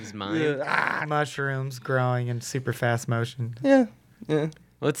Yeah. Abe's mind. mushrooms growing in super fast motion. Yeah. Well,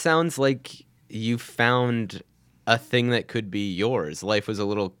 it sounds like you found a thing that could be yours. Life was a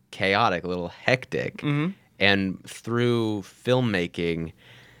little chaotic, a little hectic. Mm-hmm. And through filmmaking,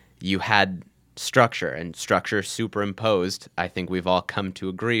 you had structure, and structure superimposed. I think we've all come to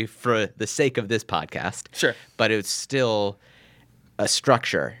agree for the sake of this podcast. Sure. But it's still a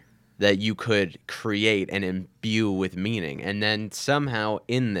structure that you could create and imbue with meaning. And then somehow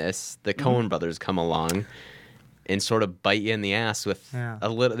in this, the Coen brothers come along and sort of bite you in the ass with a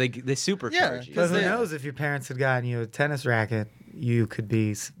little, they supercharge you. But who knows, if your parents had gotten you a tennis racket, you could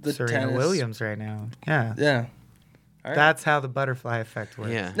be Serena Williams right now. Yeah. Yeah. All right. That's how the butterfly effect works.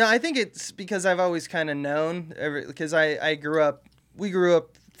 Yeah. No, I think it's because I've always kind of known, because we grew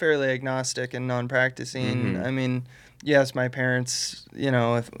up fairly agnostic and non-practicing. Mm-hmm. I mean, yes, my parents,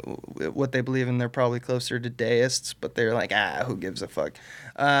 what they believe in, they're probably closer to deists, but they're like, who gives a fuck?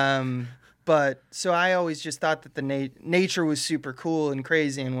 But so I always just thought that the nature was super cool and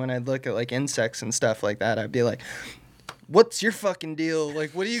crazy. And when I'd look at like insects and stuff like that, I'd be like, what's your fucking deal?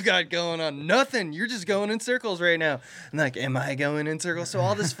 Like, what do you got going on? Nothing. You're just going in circles right now. And like, am I going in circles? So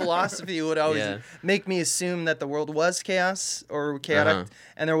all this philosophy would always make me assume that the world was chaos or chaotic,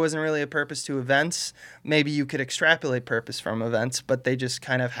 and there wasn't really a purpose to events. Maybe you could extrapolate purpose from events, but they just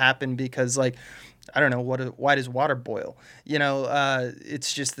kind of happen because, like, I don't know, why does water boil?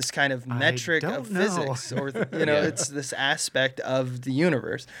 It's just this kind of metric of physics, or it's this aspect of the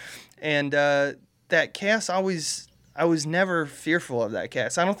universe. And that chaos I was never fearful of that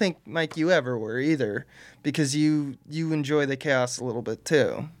chaos. I don't think, Mike, you ever were either, because you enjoy the chaos a little bit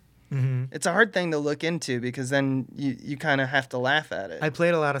too. Mm-hmm. It's a hard thing to look into because then you kind of have to laugh at it. I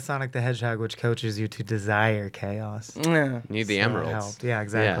played a lot of Sonic the Hedgehog, which coaches you to desire chaos. Yeah. You need the So it emeralds. helped. Yeah,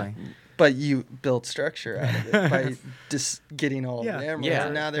 exactly. Yeah. But you built structure out of it by just getting all the emeralds, Yeah.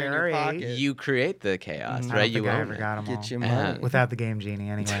 and now they're in your Very. pocket. You create the chaos, I right? don't You think I own ever it. got them all. Get your money. Without the Game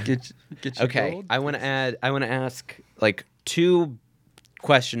Genie, anyway. Get your Okay, gold. I want to ask like 2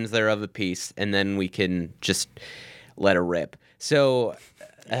 questions that are of the piece, and then we can just let it rip. So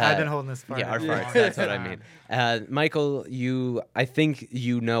I've been holding this far. Yeah, our for a farts. long That's what I time. mean. Michael, I think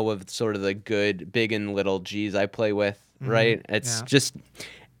you know of sort of the good big and little G's I play with, right? It's Yeah. just,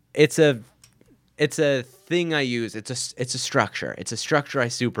 it's a thing I use. It's a structure. It's a structure I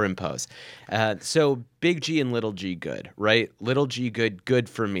superimpose. So big G and little G good, right? Little G good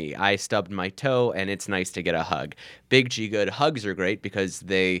for me. I stubbed my toe and it's nice to get a hug. Big G good, hugs are great because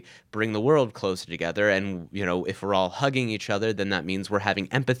they bring the world closer together. And, if we're all hugging each other, then that means we're having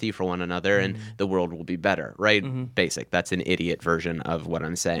empathy for one another and the world will be better, right? Basic. That's an idiot version of what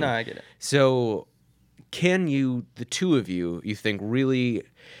I'm saying. No, I get it. So can you, the two of you think really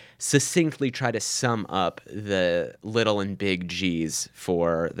succinctly try to sum up the little and big G's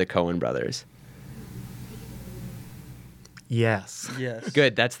for the Coen brothers? Yes. Yes.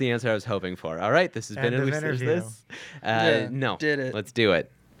 Good. That's the answer I was hoping for. All right. This has been End of At Least There's interview. This. Yeah, No. did it. Let's do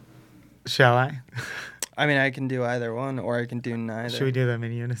it. Shall I? I mean, I can do either one, or I can do neither. Should we do them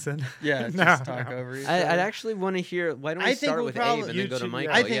in unison? Yeah, No, just talk no. over each I'd other. actually want to hear. Why don't we I think start we'll with probably- Abe and then go to You-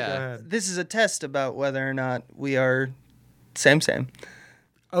 Michael? I think Go yeah. ahead. this is a test about whether or not we are same.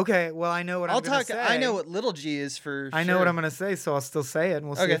 Okay, well, I know what I'll I'm going talk. to say. I know what little G is for. I know sure. what I'm going to say, so I'll still say it, and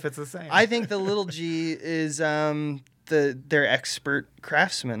we'll see Okay. if it's the same. I think the little G is they're expert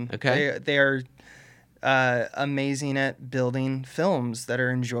craftsmen. Okay. They are amazing at building films that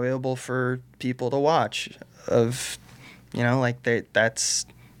are enjoyable for people to watch.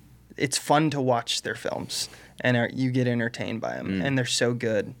 It's fun to watch their films, and you get entertained by them, and they're so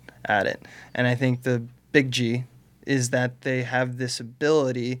good at it. And I think the big G is that they have this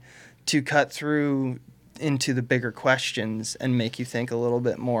ability to cut through into the bigger questions and make you think a little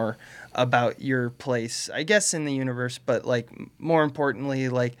bit more about your place, I guess, in the universe, but more importantly,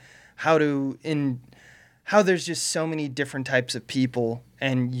 how there's just so many different types of people,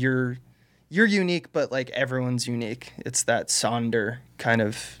 and you're unique, but everyone's unique. It's that Sonder kind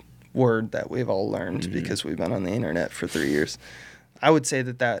of word that we've all learned because we've been on the internet for 3 years. I would say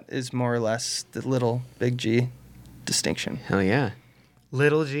that is more or less the little big G distinction. Hell yeah.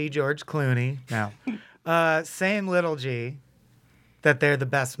 Little G, George Clooney. No. Same little G, that they're the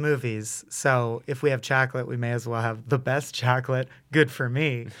best movies. So if we have chocolate, we may as well have the best chocolate. Good for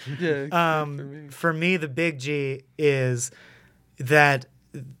me. Yeah. For me, the big G is that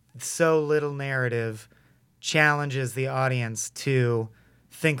so little narrative challenges the audience to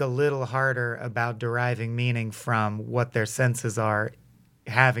think a little harder about deriving meaning from what their senses are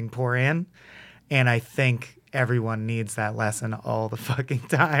having pour in. And I think everyone needs that lesson all the fucking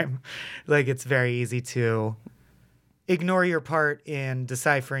time. It's very easy to ignore your part in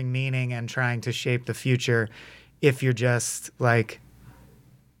deciphering meaning and trying to shape the future if you're just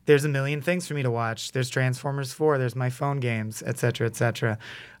there's a million things for me to watch. There's Transformers 4, there's my phone games, etc., etc.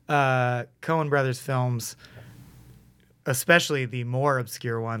 Coen Brothers films, especially the more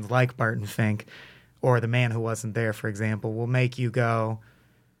obscure ones like Barton Fink or The Man Who Wasn't There, for example, will make you go,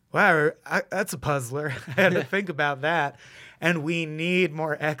 wow, that's a puzzler. I had to think about that. And we need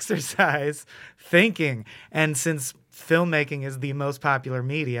more exercise thinking. And since filmmaking is the most popular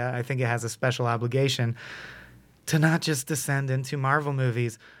media, I think it has a special obligation to not just descend into Marvel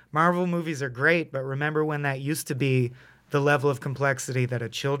movies. Marvel movies are great, but remember when that used to be the level of complexity that a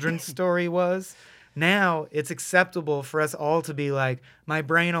children's story was? Now it's acceptable for us all to be like, my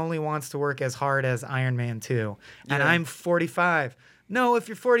brain only wants to work as hard as Iron Man 2, and I'm 45. No, if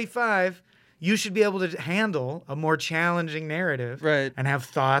you're 45, you should be able to handle a more challenging narrative, Right. and have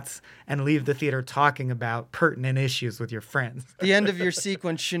thoughts and leave the theater talking about pertinent issues with your friends. The end of your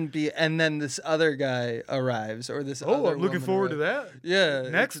sequence shouldn't be, and then this other guy arrives, or this other woman arrives. that. Yeah.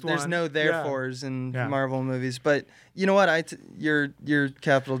 Next There's one. no Yeah. therefores in Yeah. Marvel movies. But you know what? Your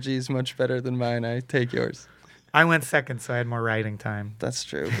capital G is much better than mine. I take yours. I went second, so I had more writing time. That's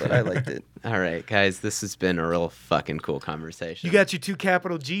true, but I liked it. All right, guys. This has been a real fucking cool conversation. You got your two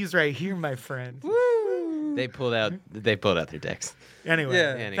capital G's right here, my friend. They pulled out their dicks. Anyway,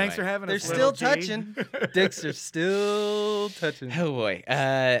 Yeah. Anyway. thanks for having They're us. still little G. touching. Dicks are still touching. Oh boy.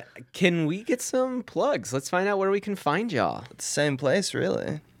 Can we get some plugs? Let's find out where we can find y'all. Same place,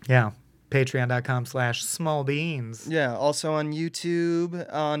 really. Yeah. Patreon.com/smallbeans. Yeah. Also on YouTube,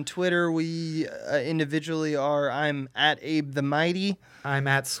 on Twitter, we individually are. I'm at Abe the Mighty. I'm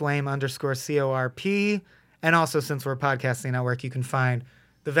at Swaim_CORP. And also, since we're a podcasting network, you can find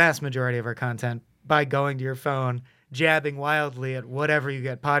the vast majority of our content by going to your phone, jabbing wildly at whatever you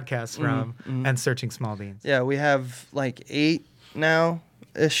get podcasts from, and searching Small Beans. Yeah, we have 8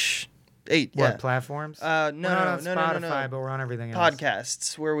 now-ish. 8, What yeah. platforms? No, We're not on no, Spotify, no. but we're on everything else.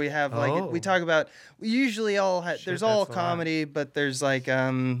 Podcasts where we have Oh. we talk about, we usually all Shit, there's all that's a lot. comedy, but there's we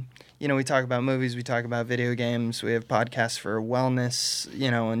talk about movies, we talk about video games, we have podcasts for wellness,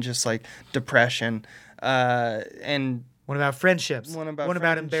 and just depression, and What about friendships? What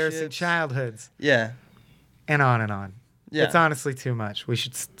about embarrassing friendships? childhoods? yeah, And on and on. Yeah. It's honestly too much. We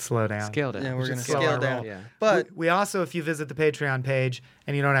should slow down. Scale down. Yeah, we're should gonna slow scale our down. roll. Yeah. But We also, if you visit the Patreon page,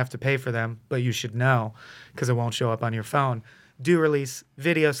 and you don't have to pay for them, but you should know because it won't show up on your phone, do release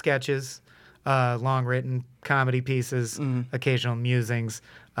video sketches, long written comedy pieces, occasional musings.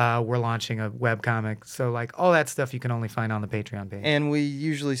 We're launching a webcomic. So, like, all that stuff you can only find on the Patreon page. and we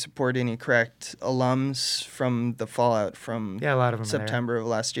usually support any cracked alums from the fallout from Yeah, a lot of them are there. September of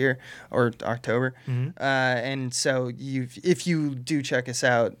last year or October. And so if you do check us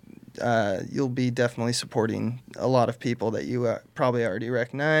out, you'll be definitely supporting a lot of people that you probably already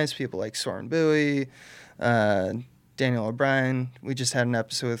recognize. People like Soren Bowie, Daniel O'Brien. We just had an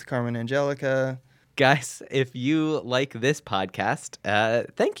episode with Carmen Angelica. Guys, if you like this podcast,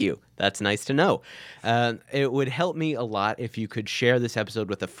 thank you. That's nice to know. It would help me a lot if you could share this episode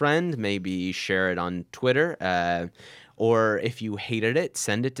with a friend, maybe share it on Twitter, or if you hated it,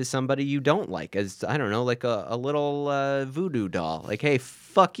 send it to somebody you don't like as, I don't know, like a little voodoo doll. Like, hey,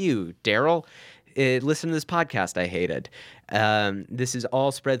 fuck you, Daryl. Listen to this podcast I hated. This is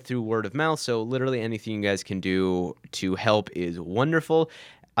all spread through word of mouth, so literally anything you guys can do to help is wonderful.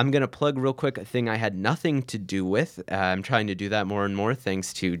 I'm going to plug real quick a thing I had nothing to do with. I'm trying to do that more and more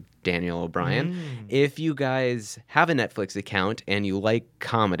thanks to Daniel O'Brien. If you guys have a Netflix account and you like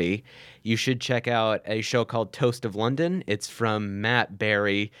comedy, you should check out a show called Toast of London. It's from Matt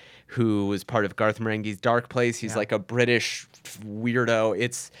Berry, who was part of Garth Marenghi's Dark Place. He's like a British weirdo.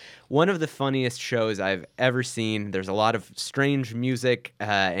 It's one of the funniest shows I've ever seen. There's a lot of strange music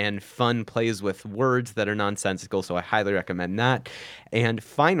and fun plays with words that are nonsensical, so I highly recommend that. And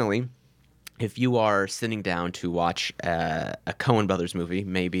finally, if you are sitting down to watch a Coen Brothers movie,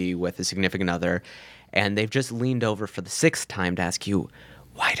 maybe with a significant other, and they've just leaned over for the 6th time to ask you,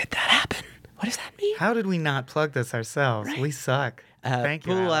 why did that happen? What does that mean? How did we not plug this ourselves? Right. We suck. Thank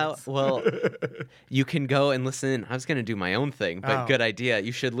you, pull Alex. out. Well, you can go and listen. I was going to do my own thing, but good idea.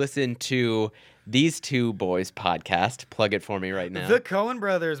 You should listen to these two boys' podcast. Plug it for me right now. The Coen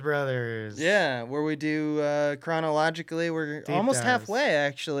Brothers. Yeah, where we do chronologically. We're Deep almost dives. halfway,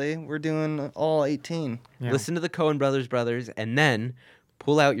 actually. We're doing all 18. Yeah. Listen to the Coen Brothers, and then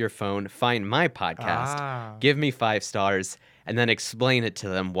pull out your phone, find my podcast, give me 5 stars, and then explain it to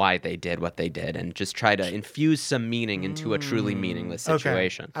them why they did what they did, and just try to infuse some meaning into a truly meaningless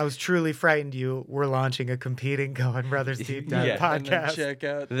situation. Okay. I was truly frightened we're launching a competing Coen Brothers Deep Dive Yeah. And then podcast. check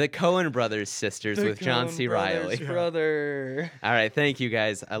out The Coen Brothers Sisters the with John Coen C. Brothers Reilly. brother. All right, thank you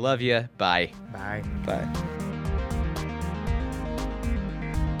guys. I love you. Bye. Bye. Bye.